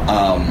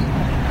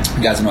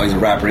 You guys know he's a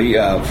rapper. He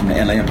from the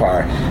Inland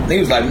Empire. And he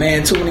was like,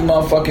 man, too many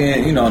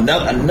motherfucking,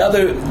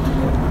 another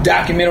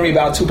documentary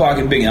about Tupac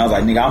and Biggie. And I was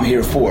like, nigga, I'm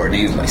here for it. And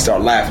he's like,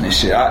 start laughing and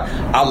shit.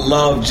 I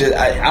love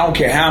I don't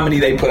care how many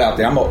they put out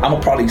there. I'm gonna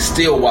probably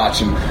still watch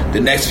them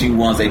the next few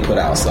ones they put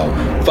out. So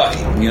fuck it.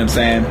 You know what I'm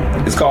saying?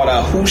 It's called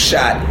Who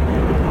Shot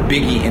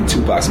Biggie and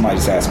Tupac. Somebody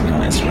just asked me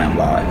on Instagram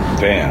Live.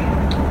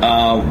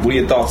 Damn. What are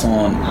your thoughts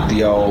on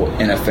the old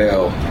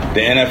NFL?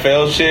 The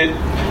NFL shit?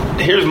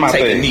 Here's my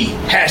thing. Take a knee.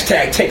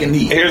 Hashtag take a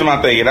knee. Here's my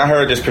thing, and I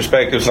heard this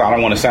perspective, so I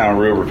don't want to sound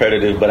real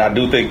repetitive, but I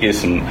do think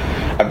it's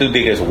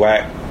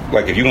whack.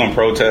 Like, if you're going to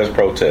protest.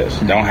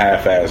 Mm-hmm. Don't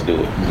half-ass do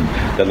it.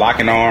 Mm-hmm. The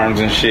locking arms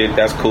and shit,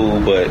 that's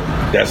cool, but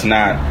that's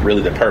not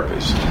really the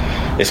purpose.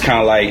 It's kind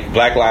of like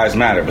Black Lives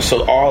Matter, but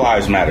so all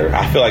lives matter.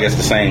 I feel like it's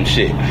the same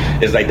shit.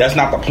 It's like, that's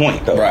not the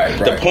point, though. Right.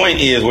 The point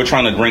is we're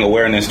trying to bring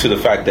awareness to the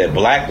fact that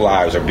black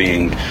lives are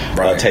being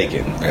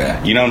taken.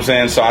 Yeah. You know what I'm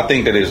saying? So I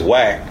think that it's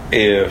whack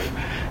if,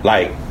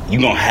 like, you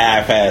gonna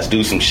half-ass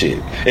do some shit.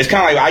 It's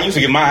kind of like I used to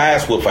get my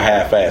ass whooped for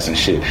half-ass and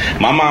shit.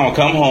 My mom would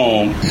come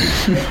home,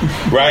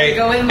 right,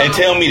 and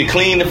tell me to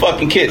clean the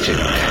fucking kitchen,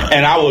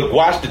 and I would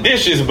wash the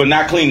dishes but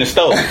not clean the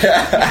stove.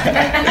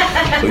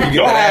 So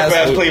don't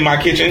half-ass clean my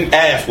kitchen,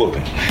 ass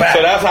whooping.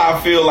 So that's how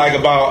I feel like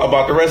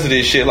about the rest of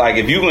this shit. Like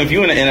if you in the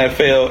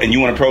NFL and you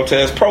want to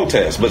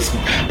protest,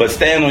 but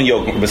stand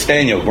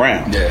your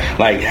ground. Yeah.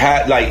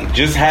 Like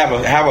just have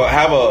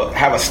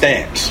a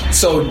stance.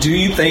 So do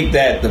you think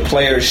that the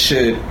players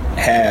should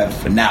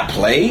have not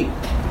played?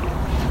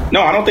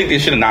 No, I don't think they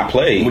should have not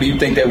played. What do you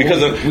think what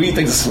do you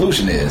think the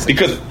solution is?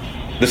 Because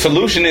the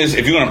solution is,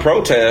 if you're going to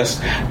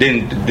protest,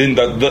 then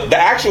the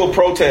actual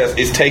protest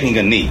is taking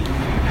a knee.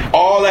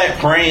 All that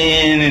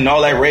praying and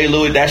all that Ray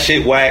Lewis, that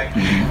shit whack.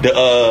 Mm-hmm.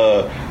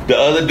 The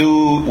other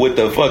dude with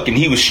the fucking,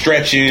 he was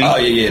stretching. Oh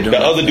yeah. The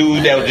other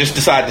dude that just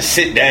decided to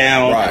sit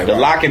down.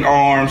 Locking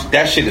arms,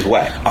 that shit is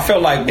whack. I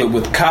felt like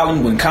with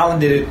Colin, when Colin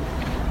did it,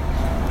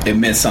 it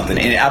meant something,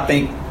 and I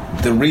think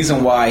the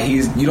reason why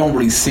you don't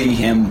really see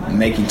him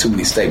making too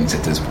many statements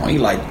at this point. He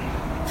like,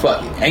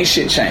 fuck it, ain't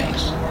shit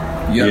changed.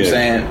 You know what I'm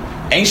saying?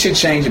 Ain't shit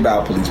changed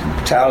about police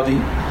brutality,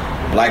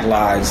 black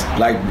lives,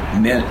 black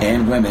men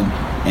and women,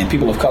 and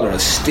people of color are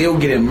still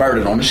getting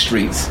murdered on the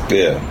streets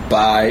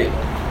by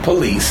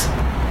police.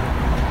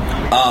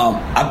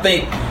 I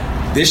think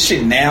this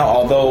shit now,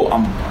 although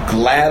I'm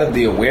glad of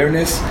the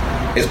awareness,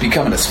 it's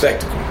becoming a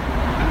spectacle.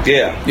 Yeah.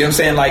 You know what I'm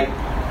saying? Like,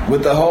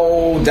 with the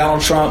whole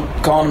Donald Trump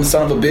calling him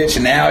son of a bitch,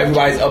 and now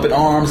everybody's up in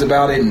arms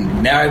about it,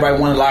 and now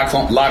everybody want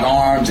to lock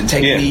arms and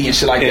take a knee and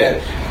shit like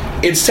that.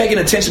 It's taking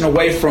attention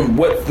away from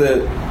what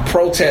the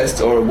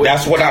protest or what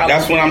that's what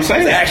I'm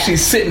saying. Is actually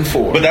sitting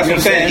for. But that's what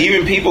I'm saying.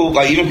 Even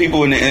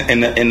people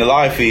in the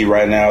live feed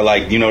right now,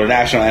 like, you know, the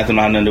national anthem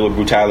not nothing to do with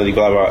brutality,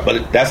 blah blah.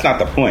 But that's not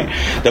the point.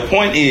 The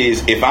point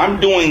is, if I'm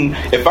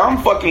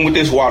fucking with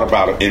this water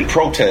bottle in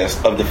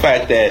protest of the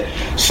fact that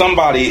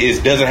somebody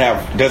doesn't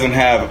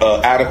have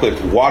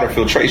adequate water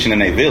filtration in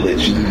their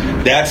village,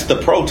 that's the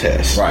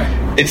protest. Right.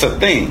 It's a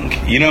thing.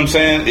 You know what I'm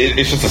saying?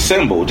 It's just a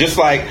symbol. Just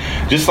like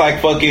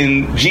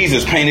fucking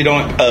Jesus painted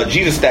on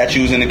Jesus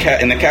statues in the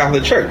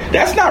Catholic Church.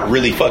 That's not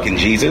really fucking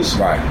Jesus.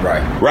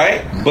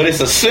 Right? But it's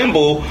a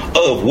symbol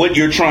of what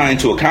you're trying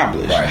to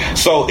accomplish. Right.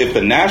 So if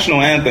the national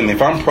anthem, if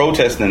I'm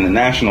protesting the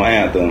national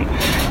anthem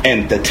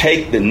and to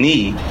take the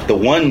knee, the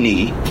one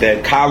knee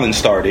that Colin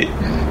started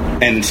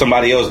and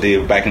somebody else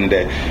did back in the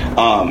day,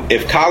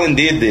 if Colin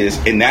did this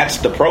and that's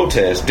the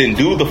protest, then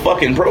do the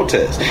fucking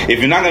protest. If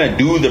you're not going to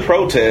do the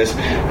protest,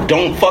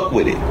 don't fuck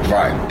with it.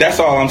 Right. That's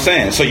all I'm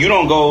saying. So you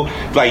don't go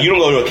to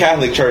a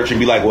Catholic church and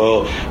be like,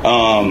 well,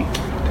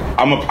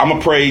 I'm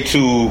gonna pray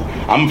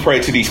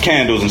to these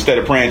candles instead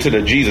of praying to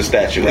the Jesus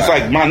statue. Right. It's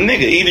like, my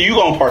nigga, either you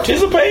gonna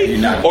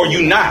participate or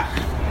you not.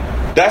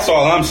 That's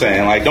all I'm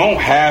saying. Like, don't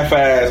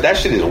half-ass. That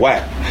shit is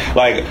whack.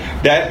 Like,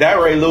 that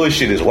Ray Lewis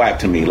shit is whack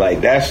to me. Like,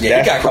 he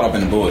got caught up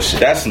in the bullshit.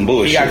 That's some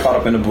bullshit. He got caught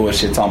up in the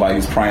bullshit talking about he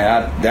was praying.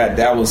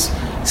 That was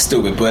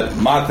stupid. But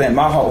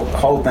my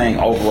whole thing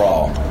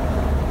overall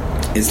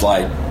is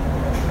like,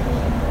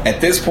 at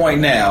this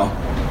point now,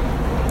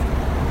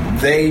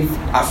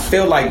 I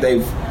feel like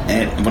they've,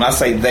 and when I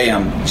say they,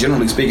 I'm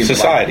generally speaking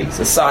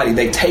society,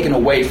 they've taken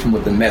away from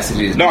what the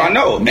message is. No, I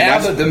know. Now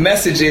that the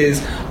message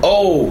is,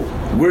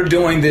 we're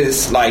doing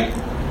this like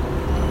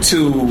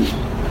to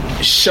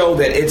show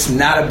that it's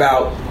not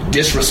about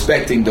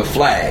disrespecting the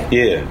flag.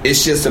 Yeah.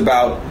 It's just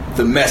about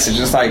the message.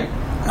 It's like,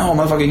 oh,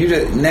 motherfucker, you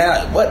just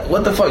now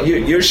what the fuck?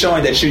 You're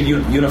showing that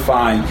you're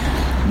unifying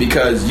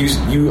because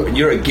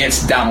you're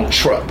against Donald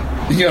Trump.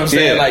 You know what I'm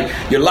saying? Yeah. Like,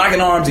 you're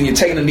locking arms and you're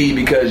taking a knee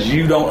because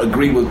you don't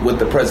agree with what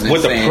the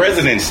president saying. What the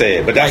president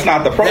said, but that's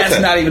not the protest.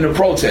 That's not even a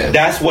protest.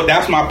 That's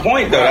my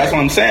point, though. Right. That's what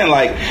I'm saying.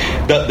 Like,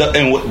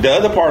 the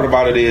other part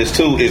about it is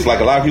a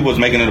lot of people is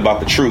making it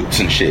about the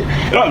troops and shit.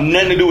 It don't have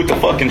nothing to do with the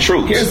fucking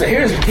troops. Here's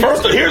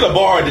a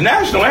bar. The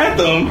national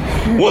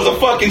anthem was a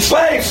fucking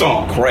slave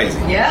song. Crazy.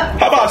 Yeah.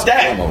 How about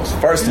that?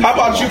 How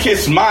about you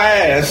kiss my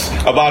ass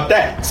about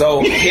that?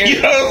 So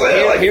you know what I'm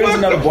saying? Like, here's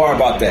another bar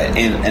about that.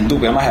 And Dupe,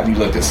 I'm gonna have you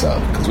look this up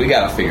because we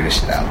gotta figure this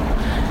shit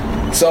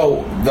out.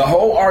 So the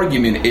whole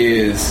argument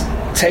is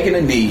taking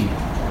a knee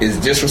is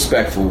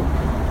disrespectful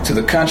to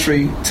the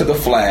country, to the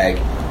flag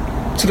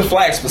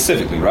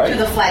specifically, right? To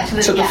the flag,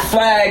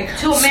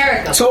 to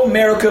America, to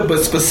America,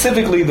 but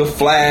specifically the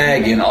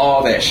flag and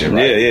all that shit,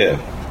 right?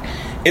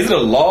 Yeah. Is it a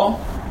law?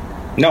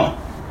 No.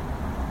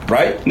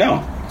 Right?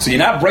 No. So you're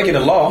not breaking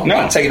the law.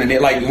 No. Not taking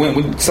it. Like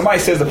when somebody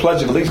says the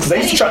Pledge of Allegiance,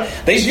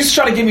 because they used to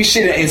try to give me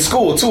shit in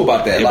school too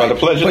about that. Like, about the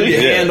Pledge of Allegiance.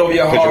 Put your hand over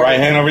your heart. Put your right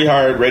hand over your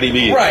heart, ready to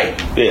be.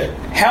 Right. Yeah.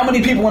 How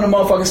many people in the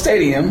motherfucking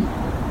stadium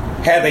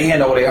had their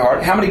hand over their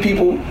heart? How many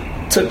people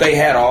took their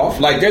hat off?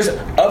 Like, there's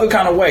other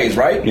kind of ways,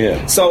 right?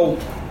 Yeah. So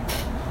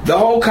the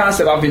whole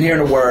concept, I've been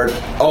hearing the word,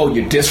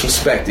 you're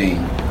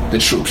disrespecting the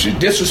troops. You're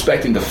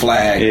disrespecting the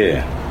flag.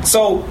 Yeah.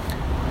 So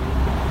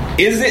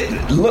is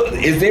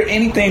there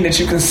anything that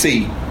you can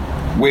see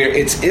where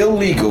it's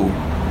illegal,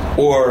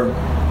 or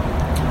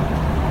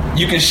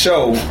you can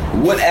show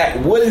what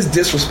is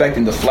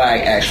disrespecting the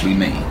flag actually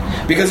mean?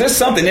 Because there's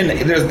something in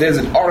there's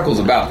articles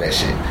about that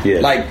shit. Yeah.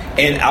 Like,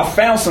 and I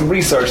found some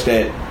research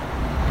that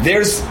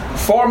there's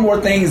far more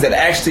things that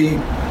actually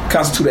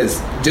constitute as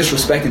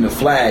disrespecting the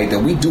flag that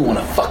we do on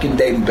a fucking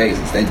daily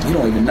basis that you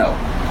don't even know.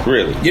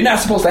 Really? You're not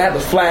supposed to have the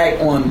flag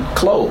on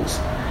clothes.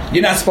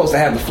 You're not supposed to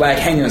have the flag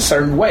hanging a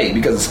certain way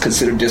because it's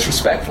considered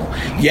disrespectful.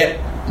 Yet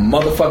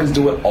motherfuckers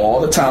do it all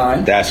the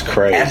time. That's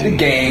crazy. At the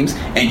games,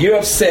 and you're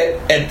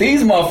upset at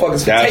these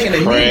motherfuckers for taking a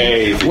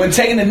knee when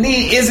taking a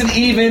knee isn't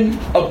even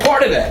a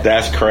part of that.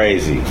 That's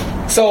crazy.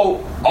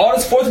 So all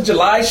this 4th of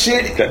July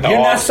shit, you're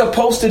not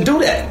supposed to do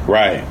that.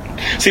 Right.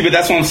 See, but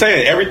that's what I'm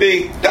saying.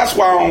 Everything. That's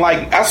why I don't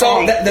like.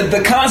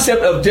 The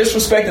concept of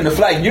disrespecting the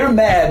flag. You're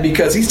mad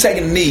because he's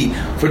taking a knee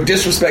for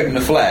disrespecting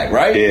the flag,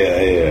 right?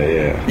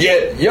 Yeah.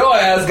 Yet your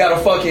ass got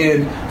a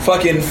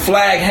fucking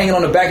flag hanging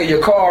on the back of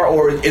your car,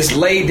 or it's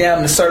laid down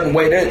in a certain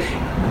way.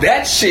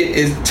 That shit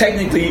is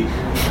technically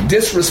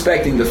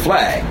disrespecting the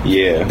flag.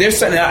 Yeah. There's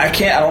something I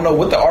don't know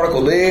what the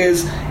article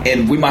is,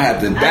 and we might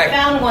have to back. I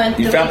found one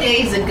 3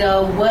 days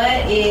ago.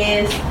 What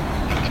is?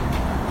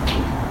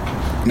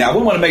 Now,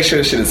 we want to make sure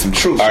this shit is some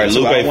truth. All right,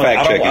 Lupe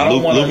fact checking.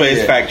 Lupe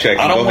is fact checking.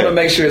 I don't want to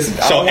make sure it's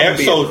so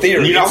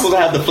you're not supposed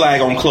to have the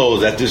flag on clothes.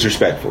 That's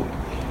disrespectful.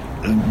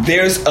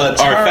 There's a term.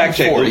 All right, fact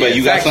check. Lupe,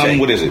 you got something?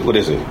 What is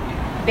it?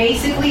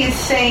 Basically, it's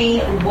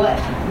saying what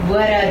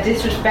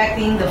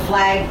disrespecting the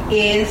flag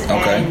is,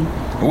 okay, and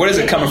Where is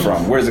it coming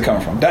from? Where is it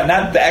coming from?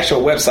 Not the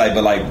actual website,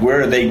 but like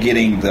where are they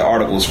getting the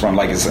articles from?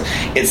 Like it's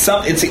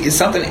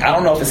something. I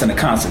don't know if it's in the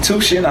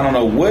Constitution. I don't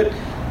know what.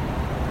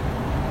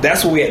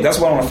 That's what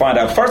I want to find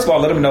out. First of all,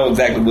 let them know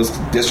exactly what's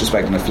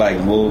disrespecting the flag,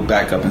 and we'll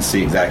back up and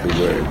see exactly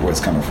where it's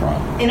coming from.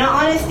 In all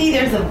honesty,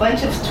 there's a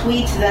bunch of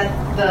tweets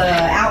that the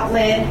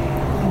outlet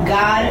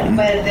got,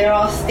 but they're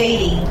all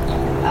stating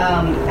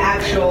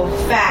actual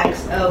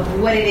facts of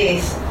what it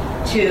is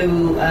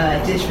to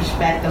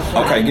disrespect the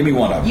flag. Okay, give me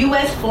one of them.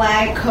 U.S.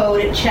 Flag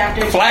Code,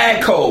 Chapter...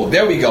 Flag Code.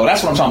 There we go.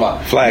 That's what I'm talking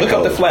about. Flag Look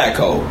code. up the Flag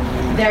Code.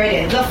 There it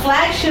is. The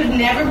flag should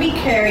never be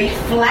carried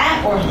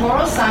flat or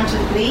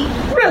horizontally,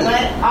 Really?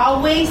 but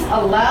always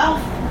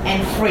aloft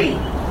and free.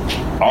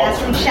 That's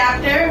from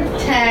Chapter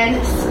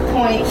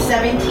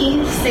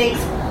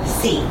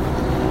 10.176C.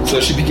 So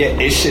it should be.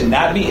 It should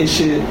not be.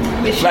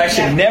 The flag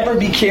should never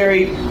be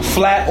carried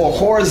flat or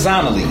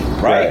horizontally,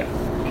 right?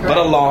 But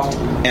aloft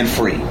and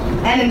free.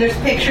 And then there's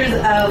pictures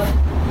of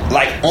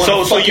like on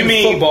the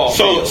football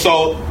field.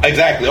 So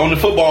exactly on the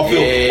football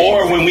field,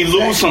 or when we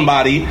lose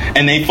somebody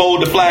and they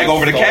fold the flag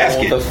over the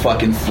casket. The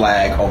fucking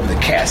flag over the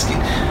casket.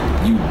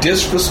 You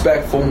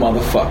disrespectful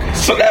motherfucker.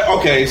 So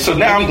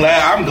now I'm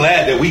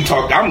glad that we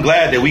talked. I'm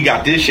glad that we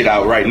got this shit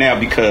out right now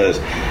because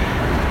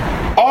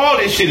all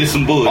this shit is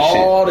some bullshit.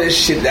 All this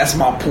shit. That's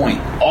my point.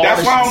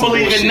 That's why I don't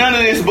believe in none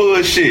of this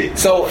bullshit.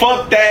 So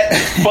fuck that.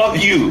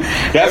 Fuck you.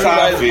 That's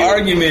how I feel.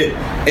 Argument.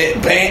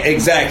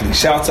 Exactly.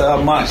 Shout out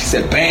to Mont. She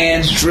said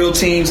bands, drill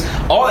teams,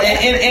 all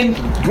and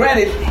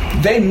granted,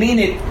 they mean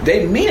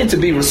it to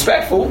be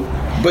respectful,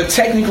 but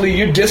technically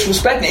you're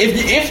disrespecting.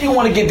 If you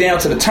want to get down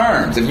to the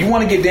terms, if you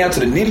want to get down to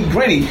the nitty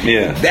gritty,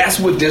 that's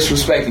what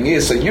disrespecting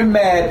is. So you're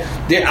mad.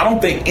 I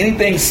don't think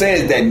anything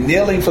says that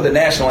kneeling for the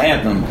national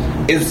anthem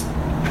is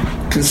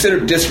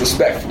considered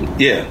disrespectful.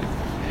 Yeah.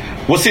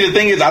 Well, see, the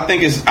thing is, I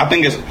think it's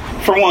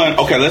for one.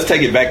 Okay, let's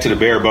take it back to the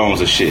bare bones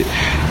of shit.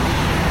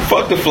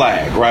 Fuck the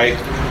flag, right?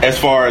 As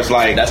far as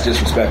like that's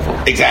disrespectful.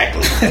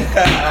 Exactly.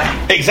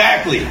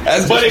 Exactly.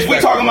 But if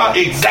we're talking about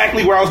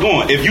exactly where I was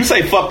going, if you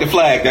say fuck the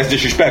flag, that's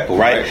disrespectful,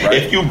 right?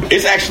 If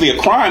it's actually a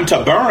crime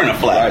to burn a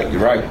flag, right?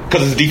 You're right.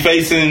 Because it's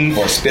defacing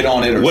or spit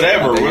on it or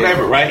whatever,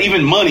 right?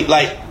 Even money,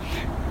 like.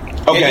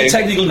 Okay, you're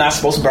technically not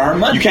supposed to burn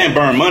money. You can't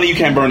burn money. You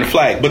can't burn the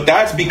flag. But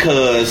that's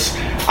because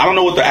I don't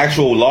know what the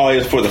actual law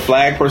is for the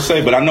flag per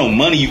se. But I know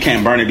money you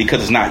can't burn it because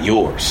it's not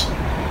yours.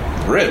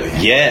 Really?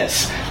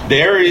 Yes.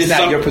 There is it's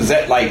not your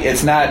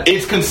it's not.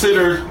 It's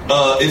considered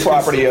it's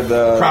property of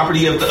the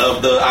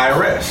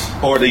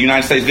IRS or the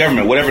United States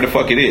government, whatever the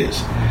fuck it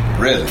is.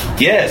 Really?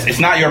 Yes. It's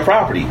not your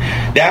property.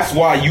 That's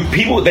why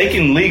they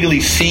can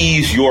legally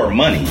seize your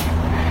money.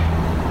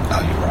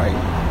 Oh, you're right.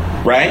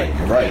 Right?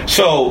 You're right.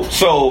 So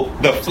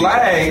the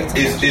flag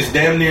is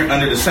damn near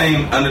under the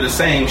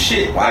same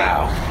shit.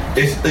 Wow.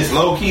 Like, it's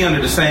low key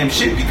under the same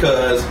shit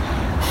because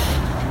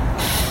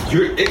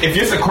if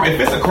it's a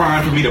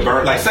crime for me to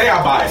burn, like say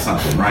I buy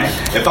something, right?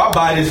 If I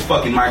buy this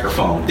fucking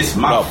microphone, it's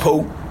mine.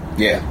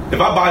 Yeah.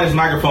 If I buy this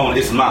microphone,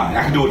 it's mine.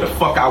 I can do what the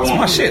fuck I want. It's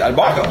my shit. I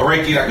can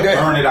break it. I can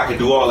burn it. I can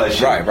do all that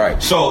shit. Right.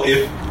 So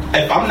if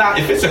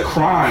it's a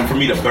crime for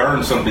me to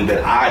burn something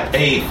that I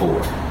paid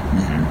for.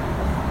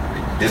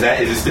 Is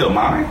it still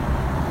mine?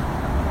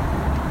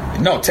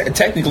 No,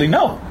 technically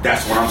no.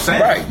 That's what I'm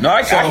saying. Right. No,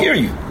 I hear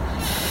you.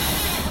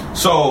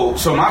 So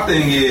my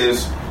thing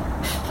is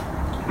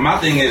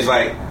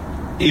like,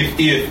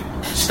 if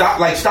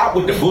stop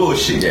with the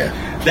bullshit. Yeah.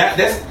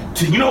 That's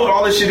you know what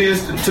all this shit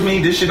is to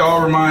me. This shit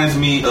all reminds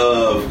me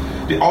of.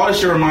 All this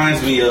shit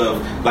reminds me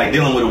of like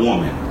dealing with a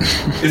woman.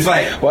 It's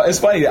like well, it's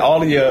funny that all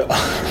my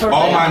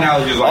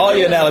analogies,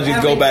 your analogies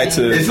go back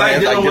to it's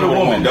like dealing with a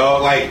woman,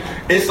 dog. Like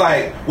it's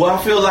like, well, I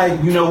feel like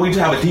we just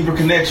have a deeper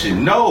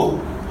connection. No,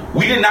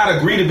 we did not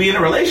agree to be in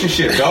a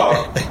relationship,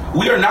 dog.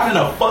 We are not in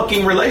a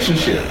fucking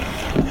relationship.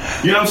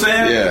 You know what I'm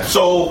saying? Yeah.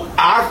 So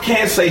I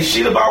can't say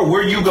shit about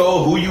where you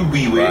go, who you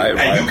be with,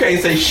 and you can't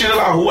say shit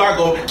about who I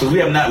go because we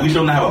don't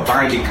have a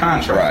binding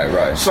contract.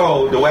 Right.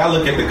 So the way I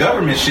look at the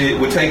government shit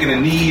with taking a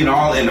knee and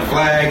all and the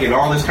flag and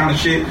all this kind of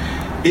shit,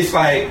 it's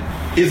like,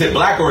 is it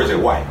black or is it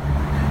white?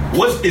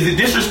 Is it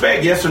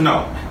disrespect? Yes or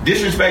no?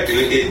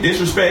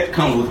 Disrespect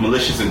comes with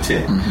malicious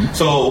intent. Mm-hmm.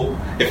 So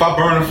if I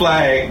burn a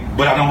flag,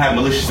 but I don't have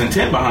malicious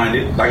intent behind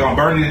it, like I'm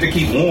burning it to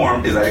keep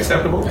warm, is that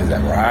acceptable? Is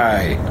that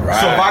right?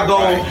 So if I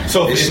go,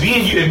 if me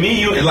and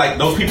you, and like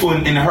those people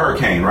in the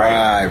hurricane,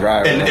 right?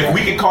 Right. And if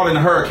we get caught in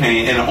a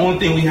hurricane, and the only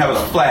thing we have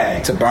is a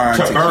flag to burn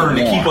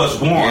to keep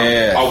us warm,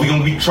 are we going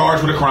to be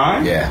charged with a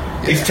crime? Yeah.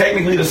 It's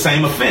technically the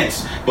same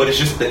offense, but it's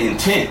just the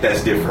intent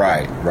that's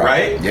different.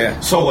 Right? Yeah.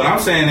 So what I'm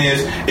saying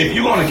is, if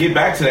you're going to get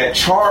back to that,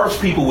 charge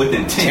people with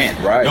intent.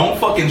 Right. Don't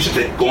fucking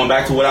going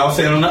back to what I was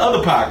saying on the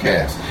other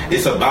podcast.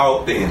 It's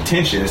about the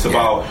intention. It's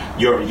about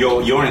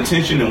your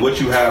intention and what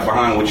you have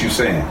behind what you're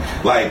saying.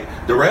 Like,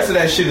 the rest of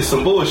that shit is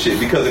some bullshit,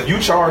 because if you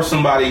charge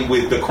somebody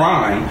with the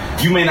crime,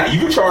 you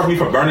can charge me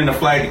for burning the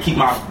flag to keep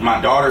my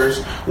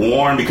daughters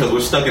warm because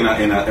we're stuck in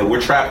a we're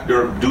trapped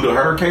due to a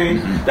hurricane.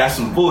 That's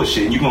some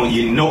bullshit.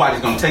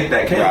 Nobody's gonna take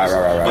that case.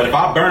 Right. But if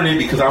I burn it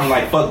because I'm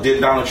like, fuck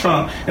Donald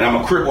Trump, and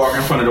I'm a crip walk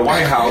in front of the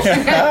White House,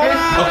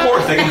 of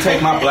course they can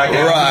take my black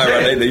ass.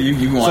 Right.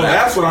 So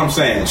that's what I'm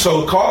saying.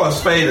 So call a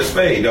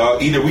spade,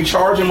 dog. Either we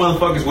charging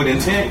motherfuckers with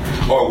intent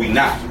or we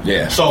not.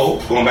 Yeah.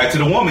 So going back to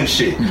the woman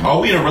shit, are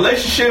we in a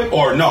relationship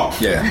or no?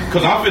 Yeah.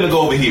 Because I'm finna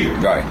go over here.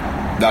 Right.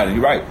 No,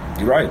 you're right.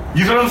 You're right.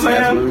 You know what I'm saying?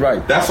 Absolutely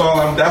right. That's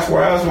all. That's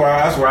where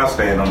I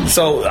stand on this.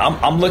 So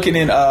I'm looking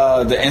in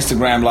the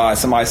Instagram live.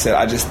 Somebody said,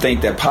 "I just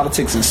think that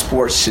politics and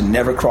sports should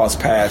never cross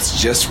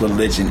paths. Just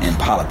religion and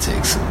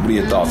politics." What are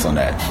your thoughts on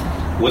that?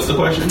 What's the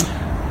question?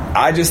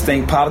 I just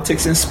think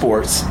politics and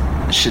sports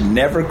should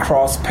never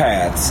cross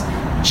paths.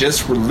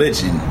 Just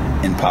religion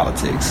and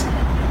politics.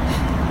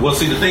 Well,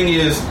 see, the thing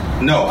is,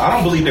 no, I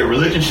don't believe that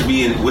religion should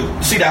be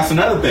in. See, that's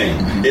another thing.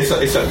 It's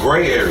a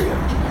gray area.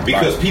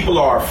 Because people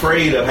are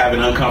afraid of having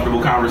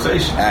uncomfortable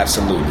conversations.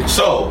 Absolutely.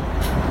 So,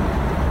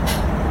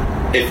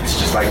 it's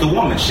just like the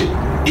woman shit.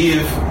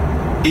 If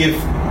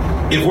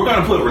we're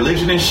gonna put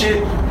religion in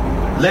shit,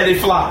 let it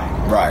fly.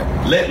 Right.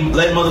 Let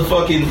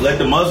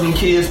the Muslim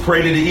kids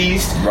pray to the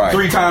east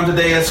 3 times a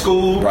day at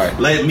school. Right.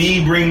 Let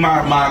me bring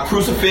my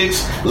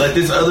crucifix. Let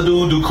this other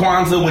dude do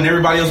Kwanzaa when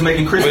everybody else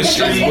making Christmas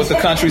trees. What the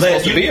country's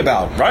supposed to be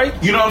about, right?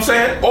 You know what I'm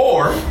saying?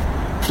 Or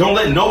don't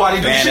let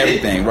nobody ban do shit.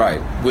 Everything, right?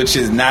 Which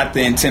is not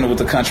the intent of what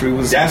the country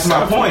was. That's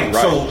my point.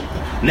 Right. So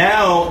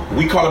now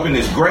we caught up in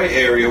this gray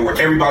area where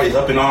everybody's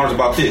up in arms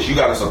about this. You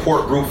got a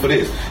support group for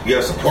this. You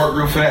got a support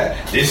group for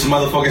that. This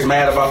motherfucker's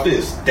mad about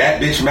this. That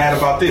bitch mad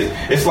about this.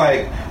 It's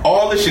like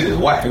all this shit is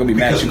whack. They're gonna be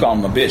mad if you call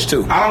them a bitch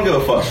too. I don't give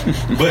a fuck.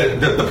 But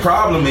the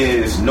problem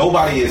is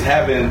nobody.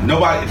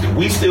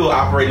 We still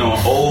operating on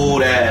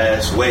old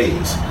ass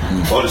ways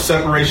or the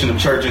separation of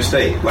church and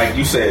state. Like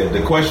you said,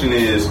 the question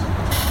is,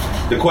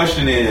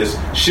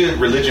 should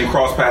religion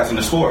cross paths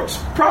into sports?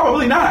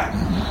 Probably not.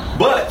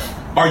 But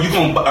are you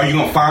gonna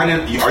find the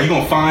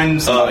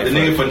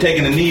nigga for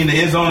taking the knee in the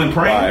end zone and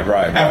praying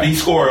after he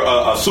scored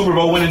a Super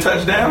Bowl winning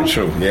touchdown?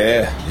 True.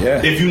 Yeah.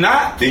 If you're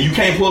not, then you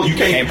can't pull that.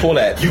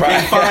 You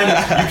can't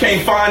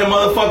find a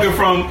motherfucker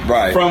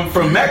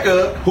from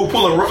Mecca who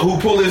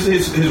pull his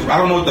I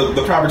don't know what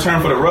the proper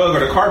term for the rug or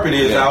the carpet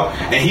is out,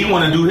 and he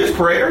want to do his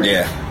prayer.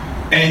 Yeah.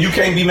 And you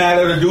can't be mad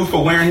at a dude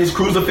for wearing his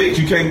crucifix.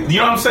 You can't. You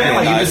know what I'm saying?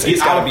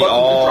 It's got to be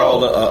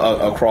all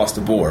across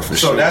the board for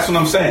sure. So that's what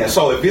I'm saying.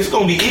 So if it's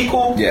gonna be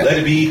equal, let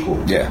it be equal.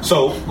 Yeah.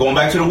 So going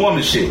back to the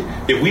woman shit,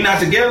 if we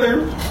not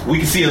together, we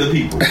can see other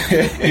people.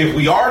 If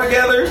we are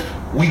together,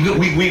 we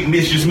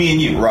it's just me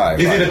and you. Right.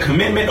 Is it a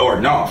commitment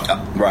or no?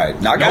 Right.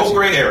 Now, no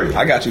gray area.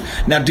 I got you.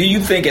 Now, do you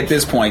think at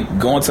this point,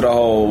 going to the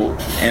whole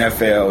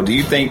NFL, do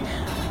you think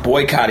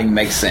boycotting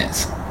makes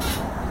sense?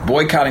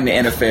 Boycotting the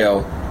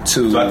NFL.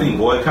 So I think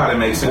boycotting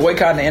makes sense.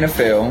 Boycotting the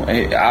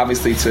NFL,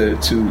 obviously, to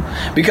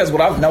because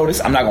what I've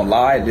noticed, I'm not gonna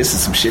lie, this is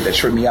some shit that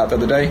tripped me out the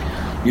other day.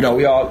 You know,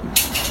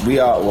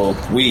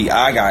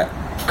 I got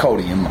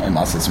Cody in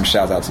my system.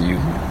 Shouts out to you,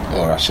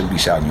 or I shouldn't be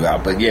shouting you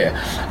out, but yeah,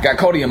 got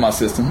Cody in my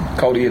system.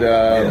 Cody at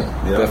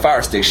the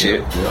Fire Stick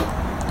shit.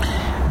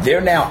 Yeah. They're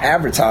now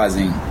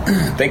advertising.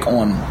 I think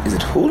on is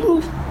it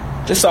Hulu?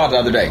 Just saw it the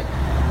other day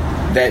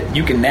that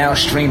you can now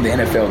stream the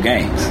NFL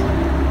games.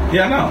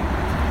 Yeah, I know.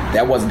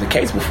 That wasn't the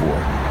case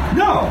before.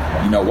 No.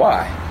 You know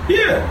why?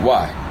 Yeah.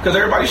 Why? Because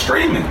everybody's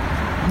streaming.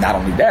 Not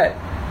only that,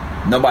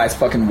 nobody's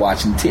fucking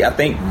watching TV. I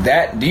think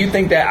that. Do you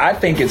think that? I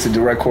think it's a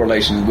direct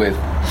correlation with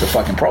the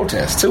fucking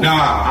protests too.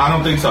 Nah, I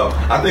don't think so.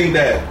 I think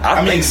that.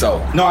 I think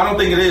so. No, I don't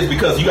think it is,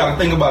 because you got to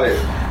think about it.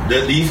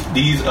 That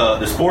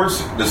the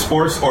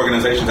sports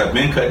organizations have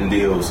been cutting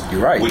deals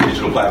with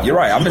digital platforms. You're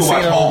right. I've been seeing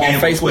it on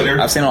Facebook. Twitter.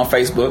 I've seen it on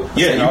Facebook.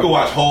 Yeah, you can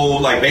watch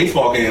whole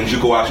baseball games. You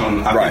can watch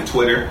on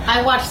Twitter.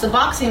 I watched the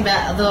boxing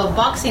match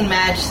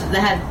that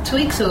had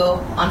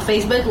Tweaksuo on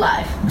Facebook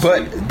Live.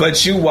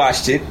 But you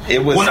watched it.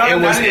 It was that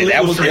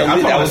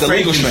was the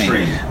legal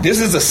stream.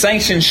 This is a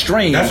sanctioned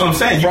stream. That's what I'm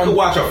saying. You can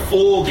watch a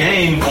full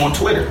game on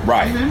Twitter.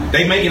 Right. Mm-hmm.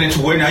 They making it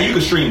to where now you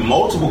can stream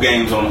multiple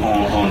games on.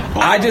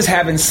 I just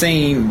haven't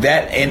seen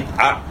that. And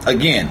I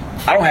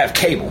don't have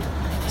cable,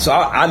 so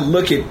I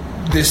look at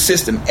this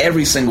system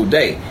every single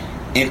day.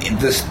 And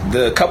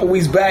the couple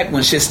weeks back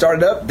when shit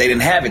started up, they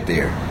didn't have it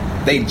there.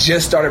 They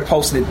just started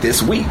posting it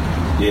this week.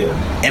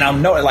 Yeah. And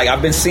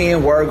I've been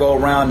seeing word go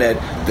around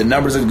that the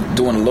numbers are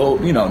doing a little,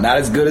 not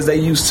as good as they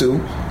used to. You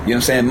know what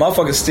I'm saying?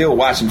 Motherfuckers still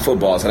watching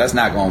football, so that's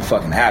not going to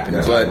fucking happen.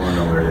 That's but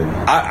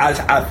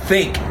I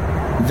think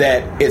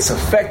that it's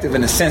effective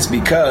in a sense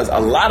because a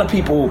lot of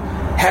people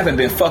haven't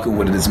been fucking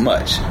with it as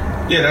much.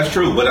 Yeah, that's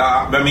true. But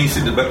but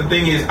the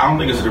thing is, I don't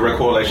think it's a direct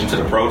correlation to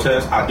the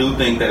protest. I do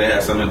think that it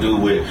has something to do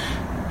with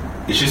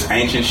It's just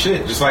ancient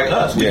shit, just like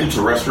us. We do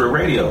terrestrial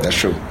radio. That's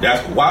true.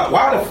 That's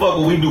why the fuck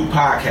would we do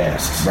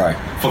podcasts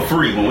for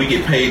free when we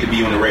get paid to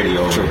be on the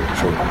radio? True.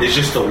 It's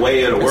just the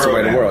way of the world. It's the way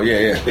of the world.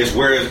 Yeah. It's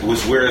where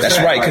it's That's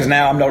at. right. Because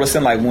now I'm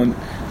noticing like when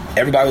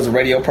everybody was a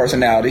radio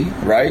personality,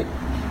 right?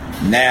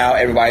 Now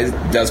everybody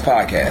does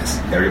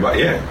podcasts.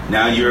 Everybody,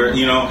 Now you're,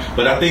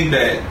 but I think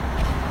that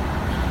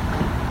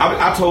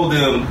I told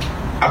them.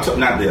 I told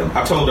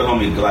the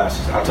homie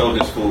Glasses. I told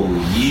this fool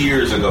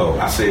years ago.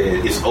 I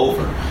said it's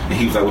over, and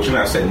he was like, "What you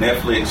mean?" I said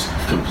Netflix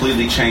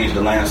completely changed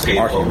the landscape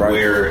of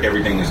where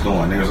everything is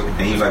going.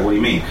 And he was like, "What do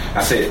you mean?"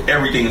 I said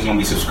everything is going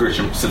to be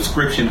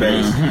subscription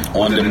based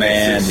on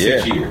demand.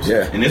 6 years.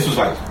 Yeah. And this was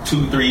like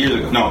 2-3 years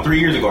ago. No, 3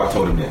 years ago I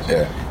told him this.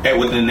 Yeah. And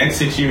within the next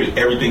 6 years,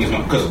 everything is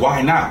going. Because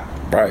why not?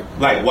 Right.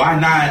 Like why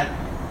not?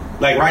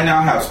 Like right now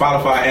I have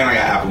Spotify and I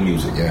got Apple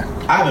Music. Yeah.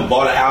 I haven't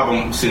bought an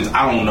album since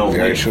I don't know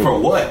for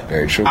what.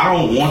 Very true. I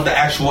don't want the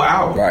actual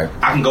album. Right.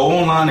 I can go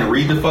online and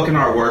read the fucking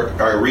artwork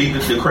or read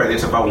the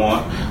credits if I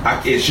want.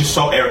 It's just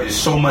it's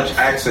so much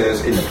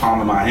access in the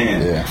palm of my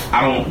hand. Yeah.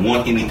 I don't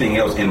want anything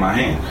else in my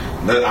hand.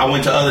 I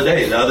went the other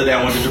day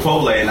I went to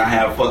Chipotle and I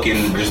have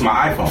fucking just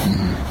my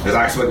iPhone. Because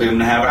I expected them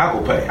to have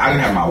Apple Pay. I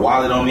didn't have my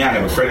wallet on me. I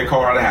didn't have a credit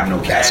card. I didn't have no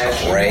cash.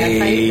 That's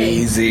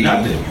crazy.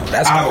 Nothing.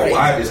 That's crazy.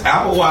 I have this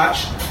Apple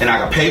Watch and I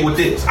can pay with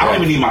this. I don't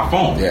even need my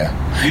phone. Yeah.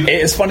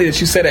 It's funny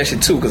that you said that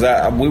shit too, because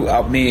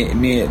me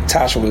and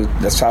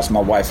Tasha, that's Tasha,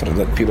 my wife, for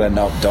the people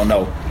that don't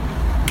know,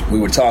 we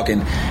were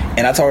talking,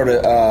 and I told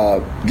her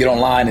to get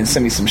online and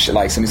send me some shit,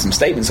 like send me some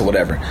statements or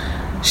whatever.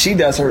 She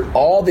does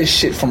all this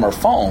shit from her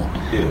phone.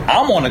 Yeah.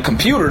 I'm on a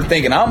computer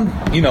thinking I'm,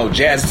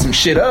 jazzing some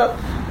shit up,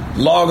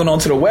 logging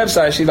onto the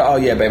website. She's like, "Oh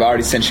yeah, babe, I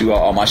already sent you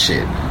all my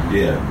shit."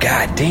 Yeah.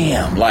 God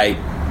damn, like.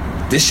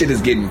 This shit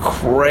is getting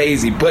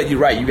crazy, but you're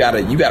right. You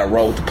gotta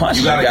roll with the punch.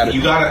 You gotta.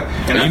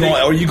 And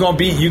you're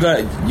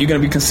gonna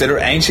be considered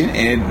ancient,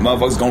 and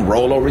motherfuckers gonna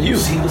roll over you. You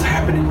see what's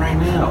happening right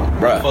now,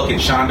 right? Fucking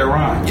Shonda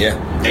Rhimes.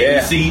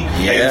 ABC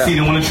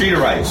didn't want to treat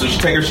her right, so she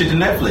take her shit to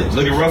Netflix.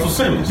 Look at Russell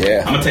Simmons.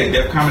 I'm gonna take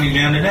Def Comedy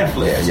Jam to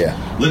Netflix.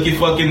 Look at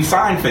fucking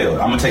Seinfeld.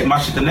 I'm gonna take my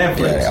shit to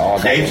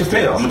Netflix. Dave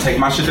Chappelle. I'm gonna take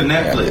my shit to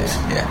Netflix.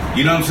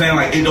 You know what I'm saying?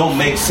 Like it don't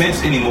make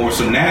sense anymore.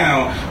 So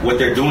now what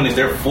they're doing is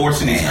they're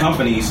forcing these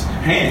companies'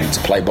 hands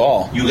to play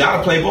ball. You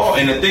gotta play ball.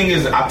 And the thing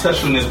is, I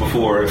touched on this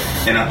before,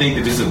 and I think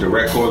that this is a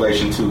direct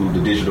correlation to the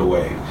digital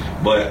wave.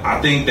 But I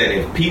think that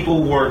if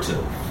people were to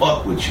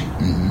fuck with you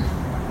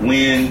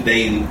when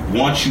they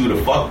want you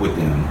to fuck with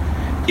them,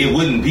 it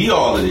wouldn't be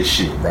all of this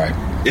shit. Right.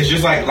 It's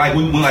just like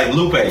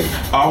Lupe.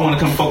 I want to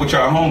come fuck with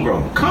y'all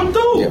homegrown. Come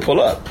through. Yeah, pull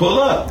up.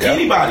 Yep.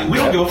 Anybody. We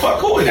don't give a fuck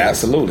who it is.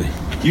 Absolutely.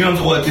 You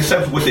know what?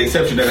 With the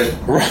exception that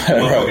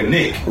motherfucking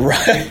Nick.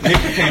 Right.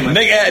 Nick became a...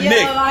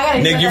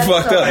 Nick, you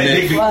fucked up,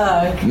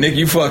 Nick,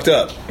 you fucked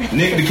up.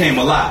 Nick became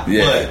a lot.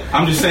 Yeah. But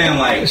I'm just saying,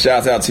 like...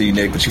 Shouts out to you,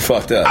 Nick, but you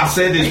fucked up. I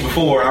said this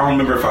before. I don't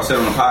remember if I said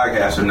it on the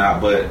podcast or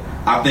not, but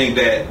I think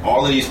that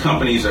all of these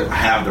companies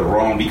have the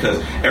wrong,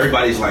 because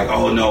everybody's like,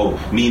 oh no,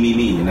 me,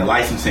 and the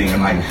licensing,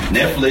 and like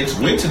Netflix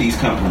went to these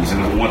companies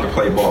and wanted to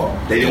play ball.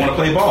 They didn't want to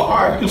play ball. All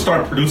right, we can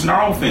start producing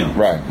our own film.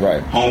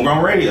 Right.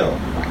 Homegrown radio.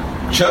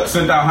 Chuck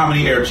sent out how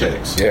many air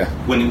checks? Yeah.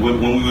 When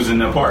we was in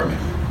the apartment.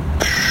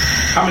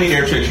 How many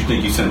air checks you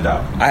think you sent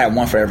out? I had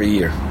one for every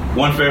year.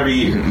 One for every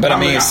year. But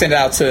send it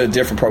out to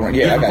different programs.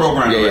 Yeah, different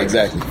programs. Yeah,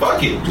 exactly.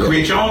 Fuck it.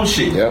 Create your own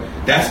shit. Yep.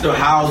 That's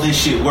how this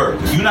shit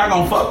works. If you're not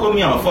gonna fuck with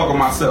me, I'm gonna fuck with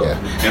myself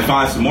and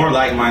find some more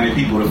like-minded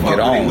people to fuck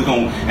with. We're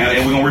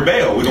gonna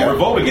rebel. We're gonna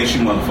revolt against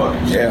you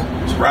motherfuckers.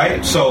 Yeah.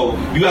 Right? So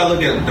you gotta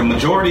look at the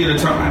majority of the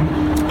time,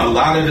 a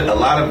lot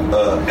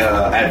of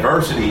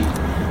adversity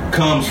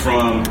comes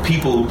from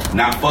people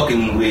not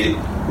fucking with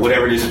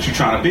whatever it is that you're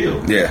trying to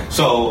build. Yeah.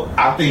 So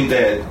I think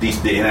that the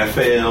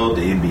NFL,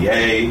 the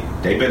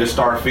NBA, they better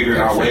start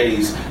figuring out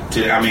ways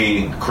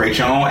to, create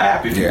your own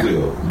app, if you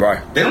will.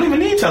 Right. They don't even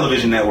need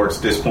television networks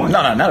at this point.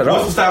 No, not at all.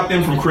 What's to stop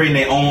them from creating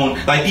their own?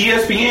 Like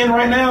ESPN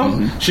right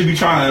now should be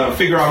trying to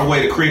figure out a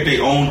way to create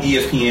their own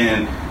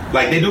ESPN.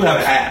 Like, they do have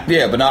an app.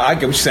 Yeah, but no, I get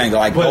what you're saying.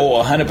 Like,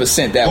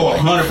 100% that way.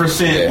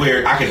 100%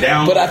 where I can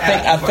download. But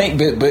I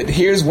think, but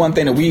here's one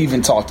thing that we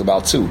even talked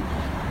about too.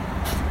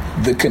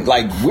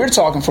 We're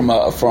talking from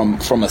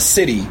a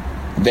city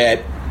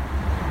that,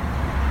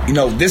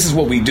 this is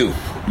what we do. You know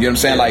what I'm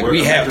saying? Like,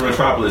 we have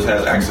metropolis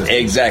has access.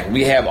 Exactly.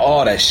 We have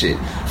all that shit.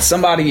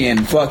 Somebody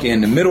in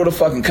the middle of the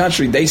fucking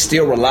country, they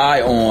still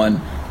rely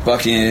on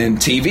fucking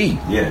TV.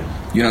 Yeah.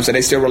 You know what I'm saying?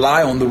 They still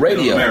rely on the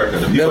radio. America,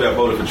 the people that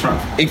voted for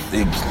Trump.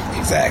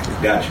 Exactly.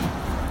 Gotcha.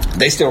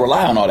 They still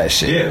rely on all that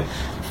shit. Yeah.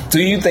 Do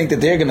you think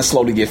that they're going to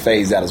slowly get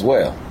phased out as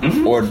well?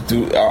 Or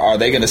are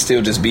they going to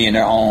still just be in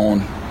their own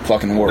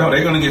fucking world? No,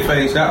 they're going to get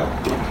phased out.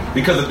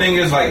 Because the thing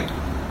is, like,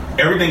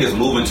 everything is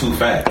moving too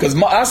fast. Because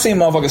I seen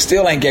motherfuckers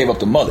still ain't gave up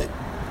the mullet.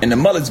 And the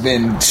mullet's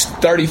been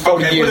 30,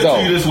 40 years old.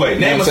 Put it to you this way.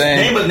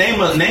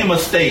 Name a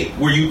state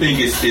where you think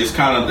is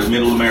kind of the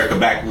middle America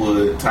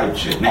backwood type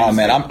shit.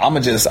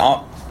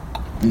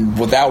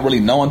 Without really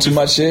knowing too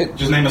much shit.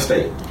 Just name a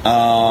state.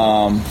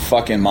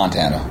 Fucking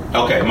Montana.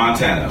 Okay,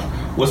 Montana.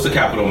 What's the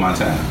capital of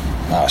Montana?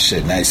 Oh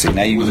shit! Now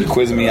you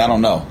quizzing me. I don't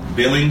know.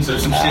 Billings or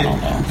some shit.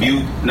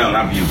 Butte? No,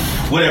 not Butte.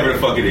 Whatever the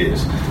fuck it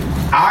is.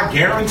 I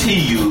guarantee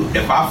you,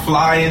 if I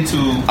fly into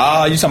you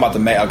talking about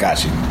the I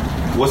got you.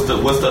 What's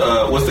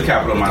the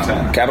capital of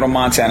Montana? Capital of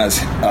Montana's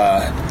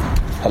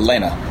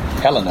Helena.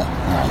 I don't know.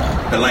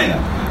 Helena.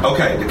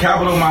 Okay, the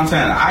capital of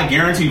Montana. I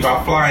guarantee if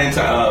I fly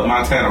into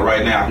Montana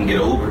right now, I can get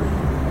an Uber.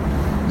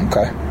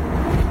 Okay.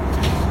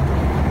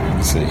 Let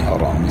me see.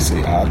 Hold on. Let me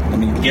see. Let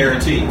me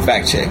guarantee.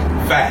 Fact check.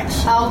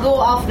 Facts. I'll go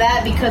off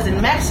that because in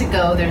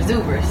Mexico there's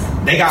Ubers.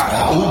 They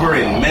got Uber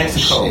in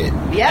Mexico.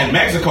 Yeah. In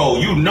Mexico,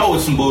 you know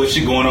it's some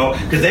bullshit going on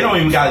because they don't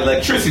even got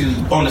electricity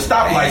on the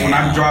stoplights when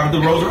I'm driving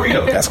through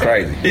Rosarito. That's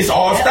crazy. It's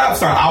all stop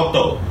sign.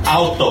 Alto.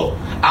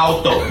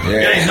 Yeah.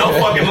 There ain't no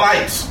fucking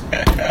lights.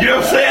 You know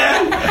what I'm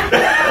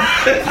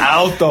saying?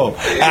 Alto.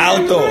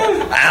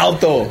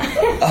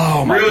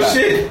 Oh my Real God.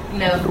 shit.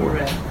 No, for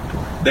real.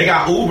 They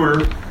got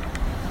Uber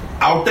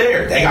out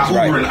there. They got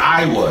Uber in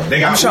Iowa. They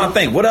got I'm trying to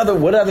think. What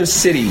other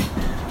city?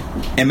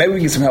 And maybe we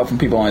can get some help from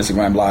people on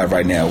Instagram Live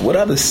right now. What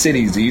other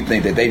cities do you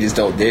think that they just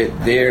don't?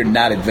 They're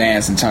not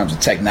advanced in terms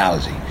of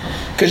technology.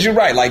 Because you're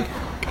right. Like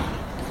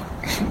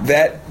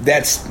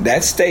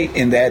that state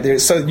in that there.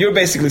 So you're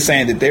basically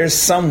saying that there's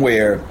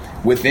somewhere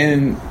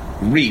within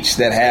reach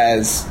that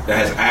has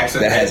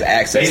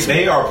access.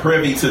 They are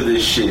privy to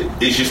this shit.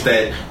 It's just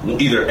that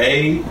either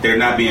A, they're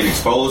not being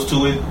exposed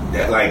to it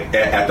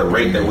at the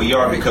rate that we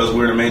are because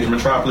we're in a major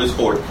metropolis,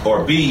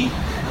 or B,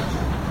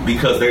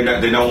 because they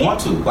don't want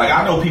to. Like,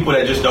 I know people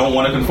that just don't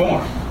want to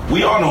conform.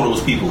 We all know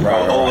those people,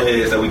 old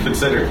heads that we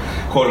consider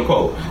quote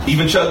unquote.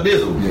 Even Chuck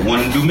Dizzle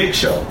wanted to do mix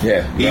show.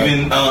 Yeah.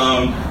 Even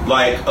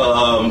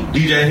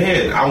DJ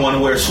Head, I want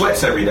to wear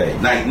sweats every day.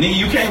 Like, nigga,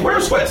 you can't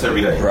wear sweats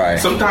every day. Right.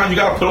 Sometimes you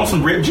gotta put on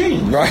some ripped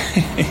jeans. Right.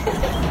 You know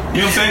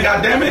what I'm saying?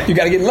 God damn it. You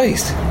gotta get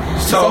laced.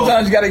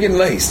 Sometimes you gotta get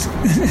laced. So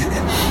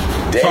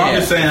I'm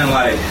just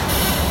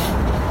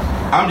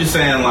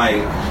saying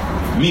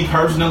like me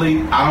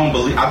personally,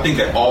 I think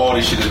that all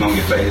this shit is gonna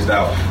get phased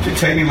out. The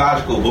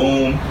technological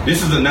boom,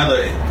 this is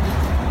another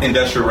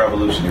industrial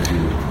revolution, if you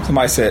will.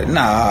 Somebody said,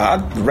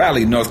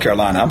 Raleigh, North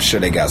Carolina. I'm sure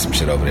they got some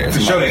shit over there. I'm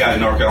sure they got it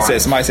in North Carolina.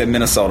 Somebody said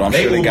Minnesota. I'm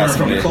sure they got some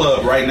from the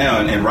club right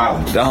now in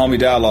Raleigh. The homie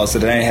Dialogue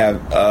said they ain't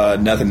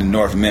have nothing in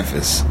North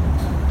Memphis.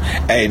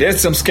 Hey, there's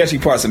some sketchy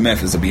parts of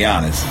Memphis, to be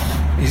honest.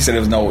 He said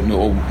there was no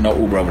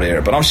Uber over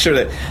there, but I'm sure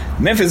that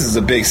Memphis is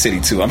a big city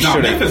too. I'm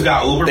sure Memphis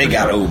got Uber. They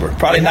got Uber.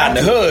 Probably not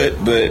in the hood,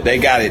 but they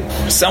got it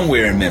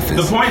somewhere in Memphis.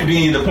 The point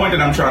that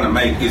I'm trying to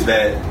make is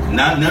that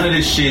none of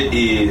this shit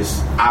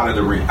is out of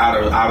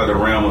the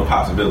realm of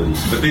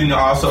possibilities. But then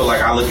also,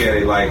 like, I look at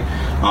it like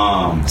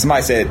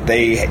somebody said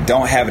they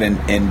don't have it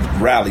in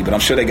Raleigh, but I'm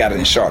sure they got it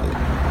in Charlotte.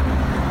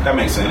 That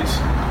makes sense.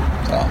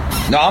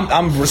 No,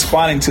 I'm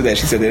responding to that.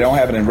 She said they don't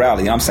have it in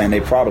Raleigh. I'm saying they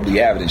probably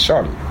have it in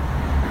Charlotte.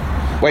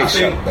 Wait.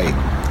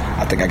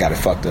 I think I got it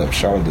fucked up.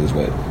 Charlotte is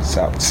what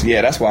South.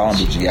 Yeah, that's why I don't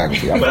do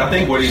geography. But I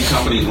think where these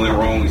companies went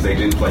wrong is they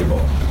didn't play ball.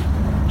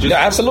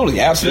 Absolutely.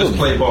 Just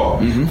play ball.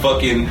 Mm-hmm.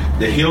 Fucking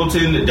the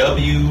Hilton, the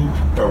W,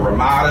 or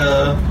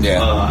Ramada,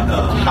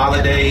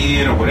 Holiday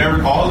Inn, or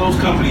whatever. All those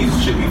companies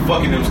should be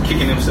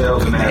kicking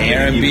themselves in the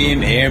ass.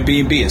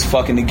 Airbnb is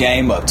fucking the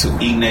game up too.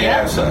 Eating their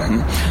ass up.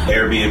 Mm-hmm.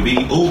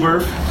 Airbnb, Uber,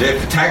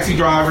 the taxi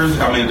drivers.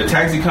 The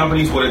taxi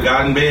companies would have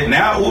gotten bed.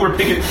 Now Uber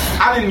picking.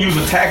 I didn't use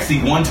a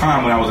taxi one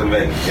time when I was in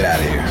Vegas. Get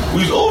out of here.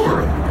 We use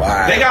Uber.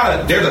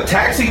 Wow. There's a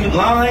taxi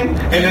line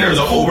and then there's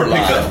an Uber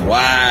pickup.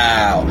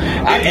 Wow.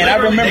 I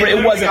remember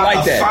it wasn't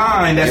like that.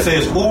 Sign that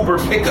says Uber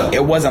pickup.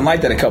 It wasn't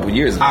like that a couple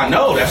years ago. I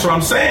know, that's what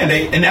I'm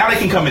saying. And now they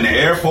can come in the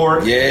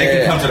airport. Yeah. They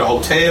can come to the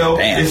hotel.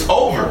 Damn. It's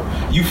over.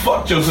 You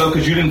fucked yourself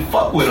because you didn't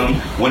fuck with them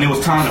when it was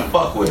time to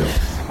fuck with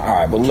them. All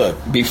right, but look,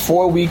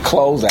 before we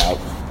close out,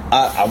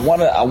 I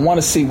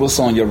wanna see what's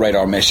on your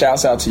radar, man.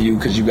 Shouts out to you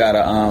because you got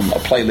a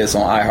playlist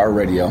on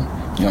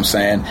iHeartRadio. You know what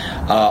I'm saying?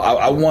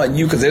 I want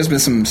you, because there's been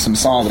some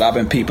songs that I've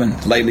been peeping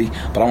lately,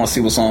 but I want to see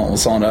what's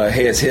on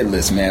Head's hit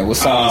list, man. What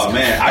songs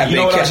have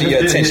been catching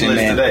your attention,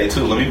 man? Today,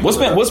 too.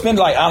 What's been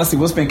like, honestly,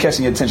 what's been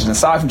catching your attention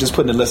aside from just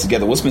putting the list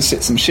together? What's been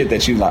some shit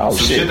that you like?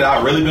 Some shit that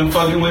I really been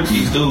fucking with.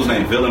 These dudes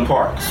named Villain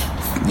Park.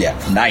 Yeah,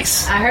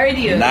 nice. I heard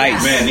you.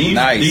 Nice, man.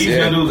 These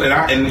dudes,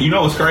 and you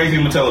know what's crazy?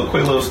 I'm gonna tell a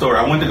quick little story.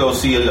 I went to go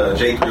see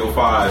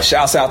J305.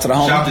 Shouts out to the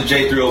homie. Shout out to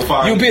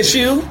J305. You bitch,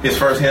 you. His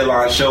first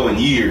headline show in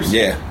years.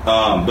 Yeah.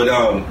 But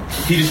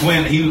he just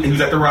went. He was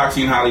at the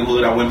Roxy in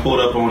Hollywood. I went pulled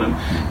up on him,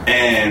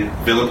 and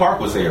Villain Park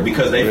was there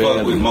because they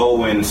fucked with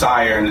Mo and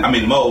Sire,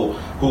 and Mo,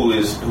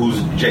 who's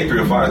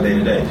J305 day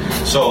to day.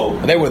 So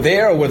they were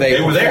there, or were they?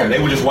 They were there. They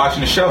were just watching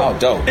the show. Oh,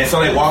 dope. And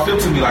so they walked up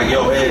to me like,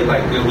 "Yo, hey,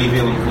 like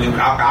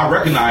I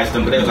recognized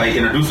them, but they was like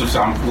introduce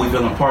themselves. We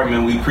Villain Park,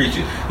 man. We preach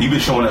it. You've been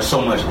showing us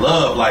so much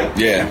love, like,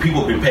 yeah. And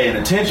people been paying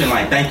attention.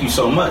 Like, thank you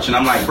so much." And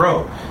I'm like,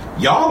 "Bro,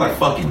 y'all are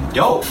fucking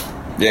dope."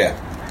 Yeah.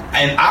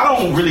 And I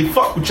don't really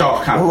fuck with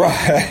y'all kind of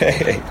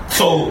right.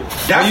 So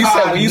that's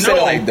when you say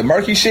like the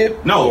murky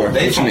shit. No,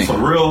 they on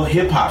some real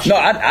hip hop shit. No,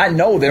 I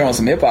know they're on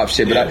some hip hop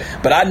shit,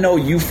 but I know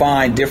you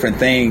find different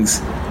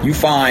things you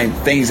find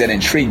things that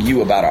intrigue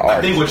you about an artist.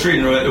 I think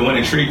what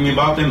intrigued me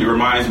about them, it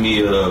reminds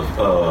me of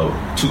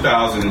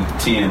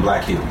 2010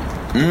 Black Hill.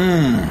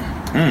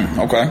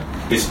 Okay.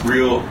 It's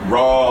real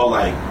raw,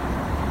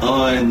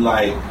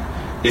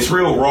 it's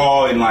real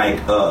raw and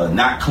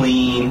not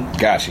clean.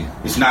 Got you.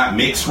 It's not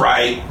mixed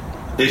right.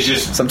 It's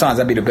just sometimes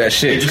that'd be the best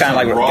shit. It's kind of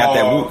like raw,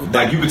 got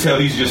that. You could tell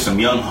these just some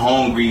young,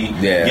 hungry,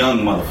 young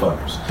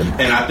motherfuckers.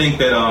 And I think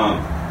that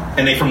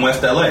and they from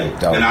West LA.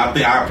 Dope. And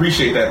I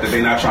appreciate that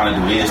they're not trying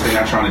to do this, they're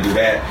not trying to do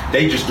that.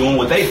 They just doing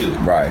what they do.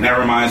 Right. And that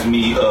reminds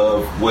me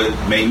of what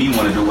made me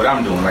want to do what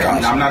I'm doing. Like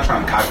I'm not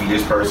trying to copy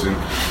this person,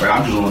 but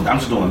I'm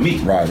just doing me.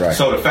 Right.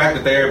 So the fact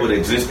that they're able to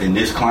exist in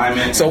this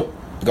climate. So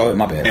go ahead,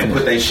 my bad. And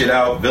put they shit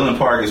out. Villain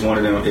Park is one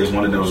of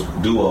those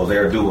duos.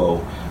 They're a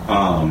duo.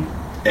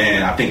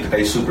 And I think that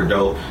they super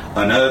dope.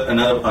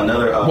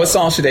 Another. What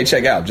song should they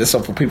check out? Just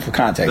so for people for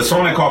context. The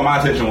song that caught my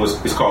attention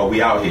is called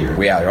 "We Out Here."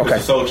 We Out Here. Okay.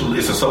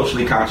 It's a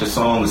socially conscious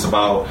song. It's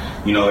about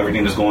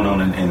everything that's going on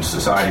in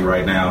society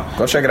right now.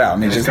 Go check it out. I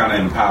mean, it's kind of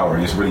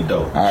empowering. It's really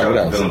dope. All right, what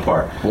else? Villain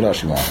Park. What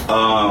else you want?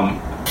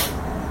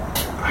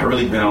 I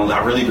really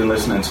been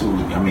listening to.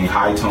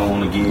 High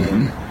Tone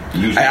again.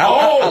 Mm-hmm.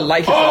 I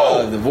like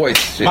the voice.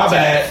 Shit. My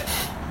bad.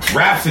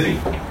 Rhapsody.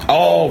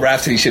 Oh,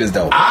 Rhapsody shit is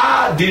dope.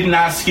 I did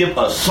not skip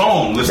a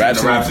song listening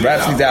to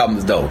Rhapsody's album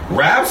is dope.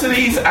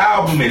 Rhapsody's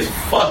album is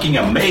fucking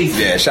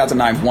amazing. Yeah, shout out to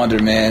Ninth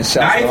Wonder, man.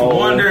 Ninth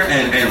Wonder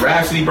and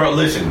Rhapsody, bro.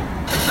 Listen,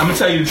 I'm gonna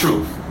tell you the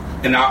truth.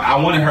 And I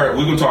wanted her.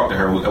 We're gonna talk to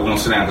her. We're gonna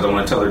sit down because I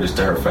want to tell her this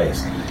to her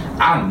face.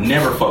 I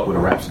never fuck with a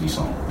Rhapsody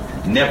song.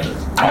 Never.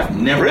 I've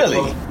never.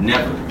 Really?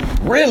 Never.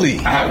 Really?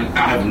 I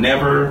have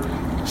never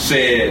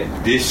said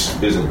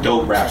this is a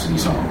dope Rhapsody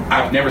song.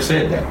 I've never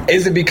said that.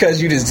 Is it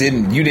because you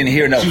didn't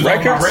hear enough records? She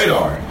was off my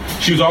radar.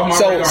 She was off my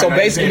radar. So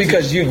basically,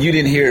 because you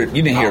didn't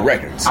hear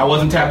records. I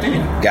wasn't tapped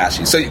in. Got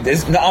you. So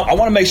I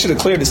want to make sure the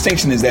clear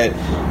distinction is that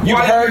you've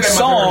heard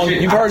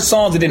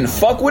songs that didn't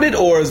fuck with it,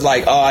 or is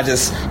like, I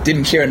just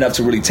didn't care enough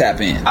to really tap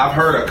in. I've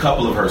heard a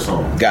couple of her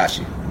songs. Got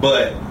you.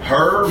 But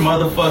her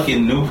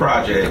motherfucking new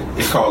project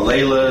is called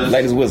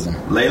Layla's Wisdom.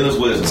 Layla's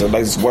Wisdom. So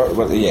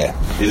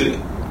yeah. Is it?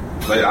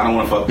 I don't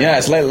want to fuck. Yeah,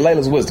 it's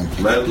Layla's Wisdom.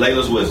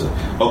 Layla's Wisdom.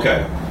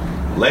 Okay.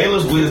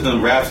 Layla's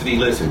Wisdom, Rhapsody.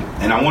 Listen,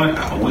 and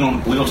we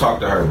gonna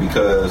talk to her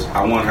because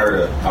I want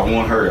her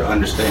to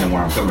understand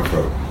where I'm coming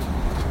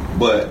from.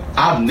 But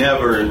I've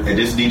never, and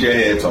this is DJ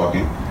Head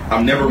talking,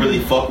 I've never really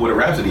fucked with a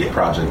Rhapsody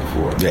project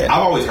before. Yeah.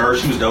 I've always heard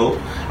she was dope.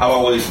 I've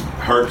always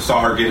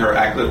saw her get her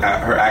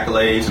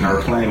accolades and her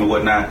acclaim and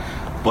whatnot.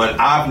 But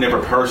I've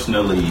never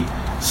personally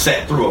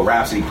sat through a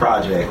Rhapsody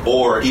project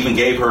or even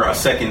gave her a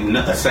second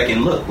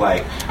look.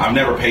 Like, I've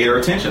never paid her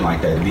attention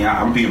like that.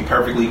 I'm being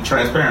perfectly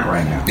transparent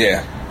right now.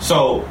 Yeah.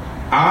 So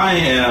I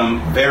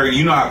am very,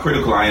 how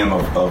critical I am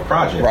of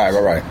projects.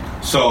 Right.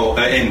 So,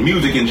 and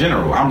music in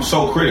general, I'm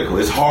so critical.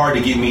 It's hard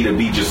to get me to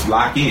be just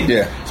locked in.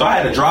 Yeah. So I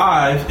had to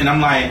drive, and I'm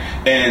like,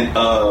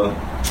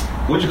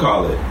 what'd you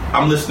call it?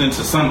 I'm listening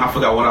to I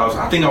forgot what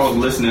I think I was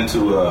listening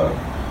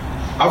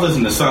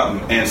to,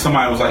 something, and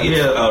somebody was like,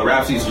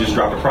 Rhapsody's just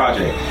dropped a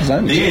project.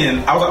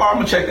 Then I was like, I'm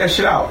gonna check that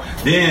shit out.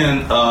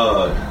 Then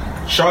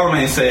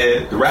Charlamagne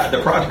said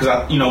the project,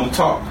 because we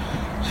talked.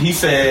 He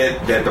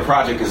said that the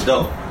project is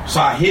dope.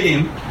 So I hit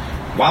him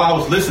while I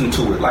was listening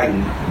to it, like,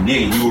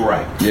 nigga, you were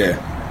right.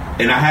 Yeah.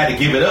 And I had to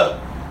give it up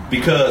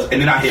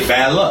and then I hit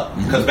Bad Luck,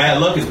 because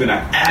Bad Luck has been an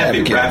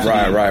avid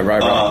Rhapsody,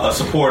 right. A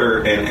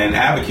supporter and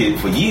advocate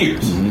for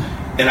years. And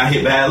I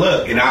hit Bad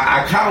Luck, and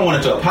I kind of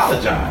wanted to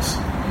apologize.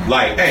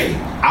 Like, hey,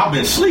 I've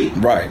been asleep.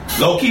 Right.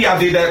 Low key, I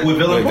did that with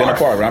Villain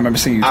Park. I remember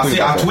seeing you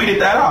tweet I tweeted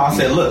that out. I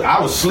said, look, I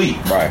was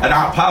asleep. Right. And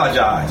I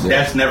apologize. Yeah.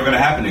 That's never going to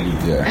happen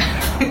again.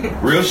 Yeah.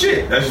 Real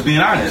shit. That's just being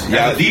honest.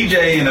 Yeah. As a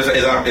DJ and as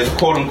a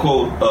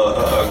quote-unquote,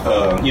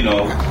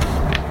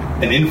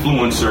 an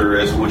influencer,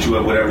 as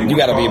whatever you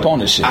got to be upon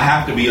this shit. I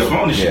have to be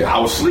upon this shit. I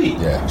was asleep.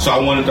 Yeah. So I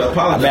wanted to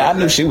apologize. I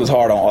knew she was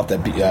hard off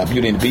that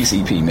Beauty and the Beast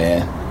EP,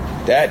 man.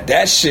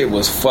 That shit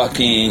was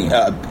fucking,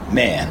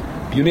 man.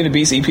 Beauty and the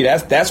Beast EP,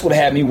 that's what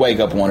had me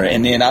wake up on her.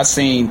 And then I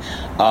seen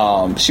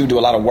she would do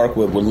a lot of work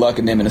with Luck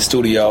and them in the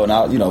studio, and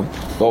I'll go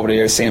over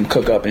there, see them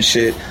cook up and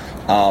shit.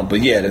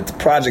 But yeah, the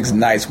project's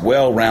nice,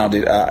 well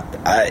rounded.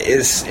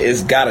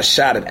 It's got a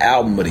shot at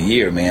album of the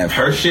year, man.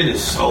 Her shit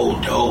is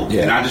so dope,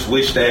 and I just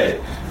wish that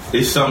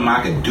it's something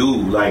I could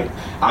do. Like,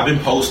 I've been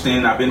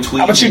posting, I've been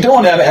tweeting. But you're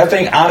doing that. I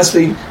think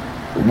honestly,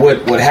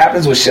 what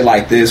happens with shit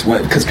like this,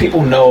 because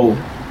people know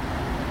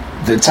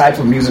the type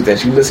of music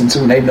that you listen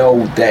to, and they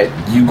know that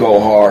you go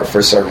hard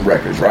for certain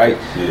records, right?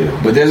 Yeah.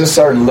 But there's a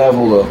certain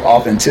level of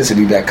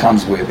authenticity that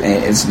comes with,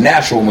 and it's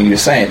natural when you're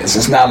saying this.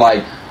 It's not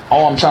like,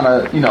 I'm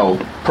trying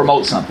to,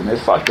 promote something.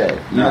 Fuck that.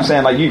 You know what I'm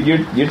saying? Like,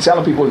 you're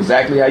telling people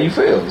exactly how you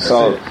feel.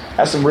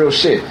 That's some real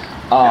shit.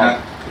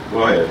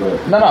 Go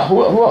ahead. No.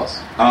 Who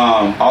else?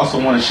 I also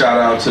want to shout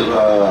out to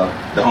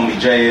the homie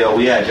JL.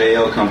 We had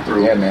JL come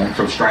through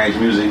from Strange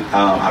Music.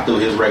 I threw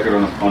his record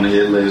on the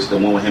hit list. The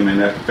one with him and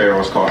F. Pharaoh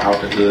is called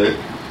Out the Hood.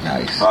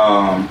 Nice.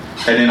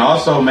 And then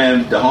also,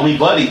 man, the homie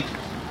Buddy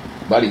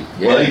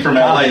from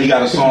LA. He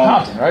got a song.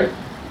 Compton, right?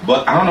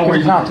 But I don't know where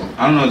he's from.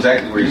 I don't know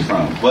exactly where he's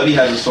from. Buddy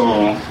has a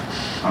song.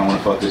 I don't want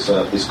to fuck this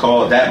up. It's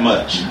called That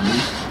Much.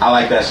 I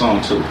like that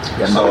song too.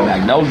 Yeah, so,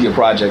 Magnolia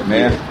Project,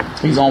 man. Yeah.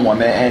 He's on one,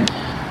 man.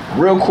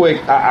 And real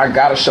quick, I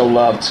gotta show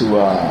love to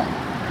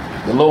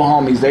the little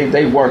homies.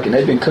 They working.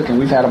 They've been cooking.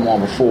 We've had them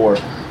on before,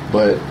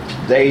 but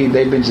they've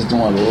been just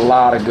doing a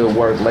lot of good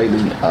work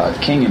lately.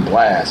 King and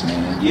Blast,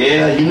 man.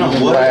 Yeah, you know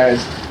King what?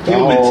 Blast,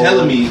 people been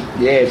telling me.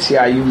 Yeah,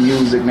 TIU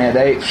music, man.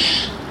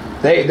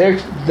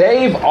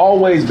 They've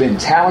always been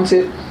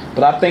talented,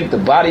 but I think the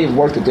body of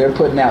work that they're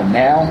putting out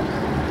now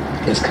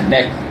is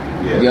connected.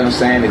 Yeah. You know what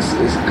I'm saying? It's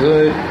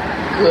good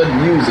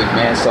music,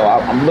 man. So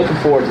I'm looking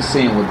forward to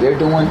seeing what they're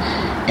doing.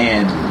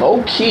 And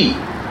low key,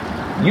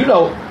 you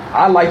know,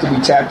 I like to be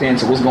tapped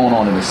into what's going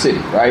on in the city,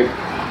 right?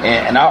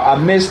 And I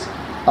missed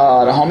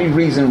the homie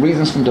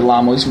Reasons from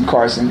Delamo. He's from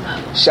Carson.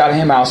 Shouted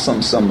him out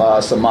some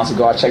months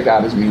ago. I checked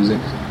out his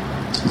music.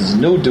 He's a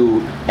new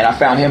dude, and I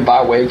found him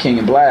by way of King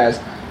and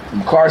Blast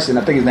from Carson.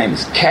 I think his name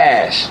is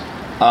Cash.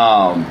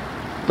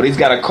 But he's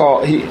got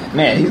a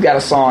he's got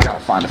a song. I gotta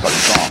find the fucking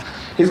song.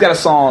 He's got a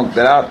song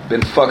that I've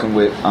been fucking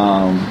with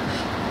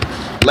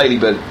lately,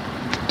 but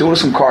dude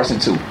is from Carson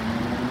too.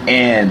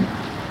 And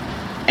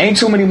ain't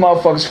too many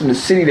motherfuckers from the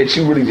city that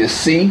you really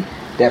just see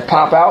that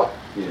pop out.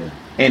 Yeah.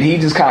 And he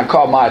just kind of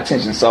caught my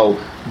attention. So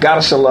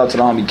gotta show love to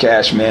the homie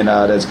Cash, man.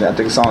 I think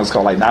the song is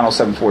called like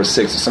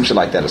 90746 or some shit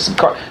like that. Or some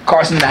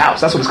Carson in the House.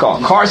 That's what it's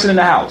called. Carson in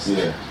the House.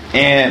 Yeah.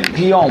 And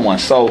he on one.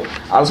 So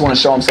I just want to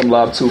show him some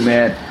love too,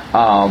 man.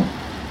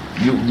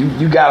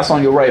 You got us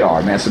on your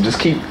radar, man. So just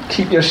keep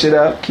your shit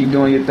up, keep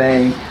doing your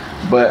thing.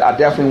 But I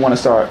definitely want to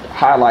start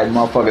highlighting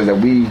motherfuckers that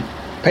we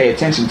pay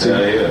attention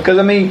to. Because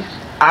I mean,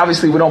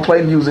 obviously we don't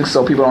play music,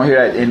 so people don't hear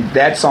that. And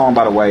that song,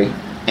 by the way,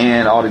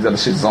 and all these other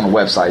shit is on the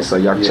website. So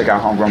y'all can check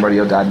out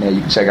homegrownradio.net.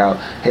 You can check out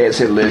Head's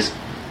Hit List.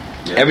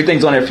 Yeah.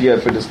 Everything's on there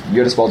for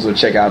your disposal to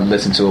check out and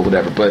listen to or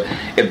whatever. But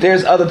if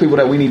there's other people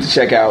that we need to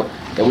check out,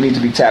 that we need to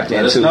be tapped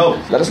into,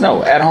 let us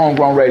know. At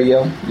Homegrown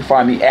Radio. You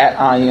find me at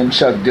I am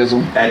Chuck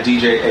Dizzle. At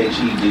DJ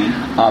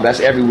HED. That's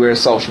everywhere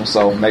social.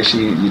 So make sure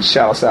you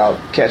shout us out,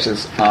 catch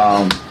us.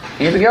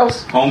 Anything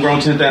else?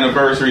 Homegrown 10th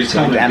anniversary is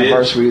coming. 10th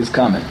anniversary is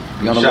coming.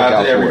 Shout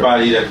out to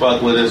everybody that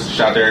fuck with us.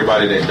 Shout out to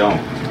everybody that don't.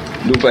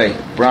 Lupe,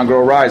 Brown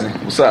Girl Rising.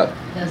 What's up?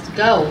 Let's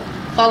go.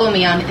 Follow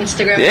me on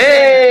Instagram.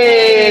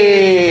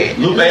 Hey!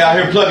 Lupe out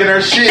here plugging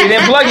her shit. She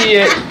didn't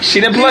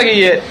plug it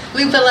yet.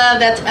 Lupe Love,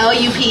 that's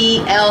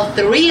LUPL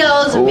 3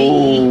 O's.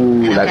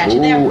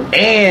 Ooh,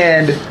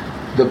 and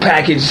the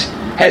package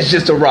has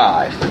just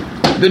arrived.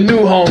 The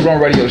new Homegrown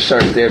Radio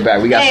shirts, they're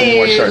back. We got some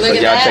more shirts, so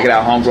y'all check it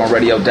out,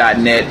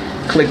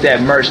 homegrownradio.net. Click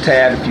that merch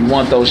tab if you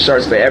want those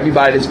shirts. For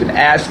everybody that's been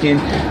asking,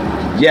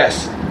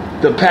 yes,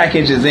 the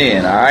package is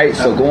in, all right?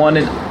 So go on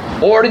and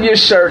order your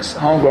shirts,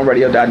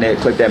 homegrownradio.net.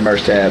 Click that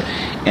merch tab.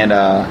 And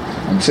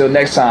until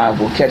next time,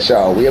 we'll catch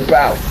y'all. We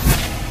about.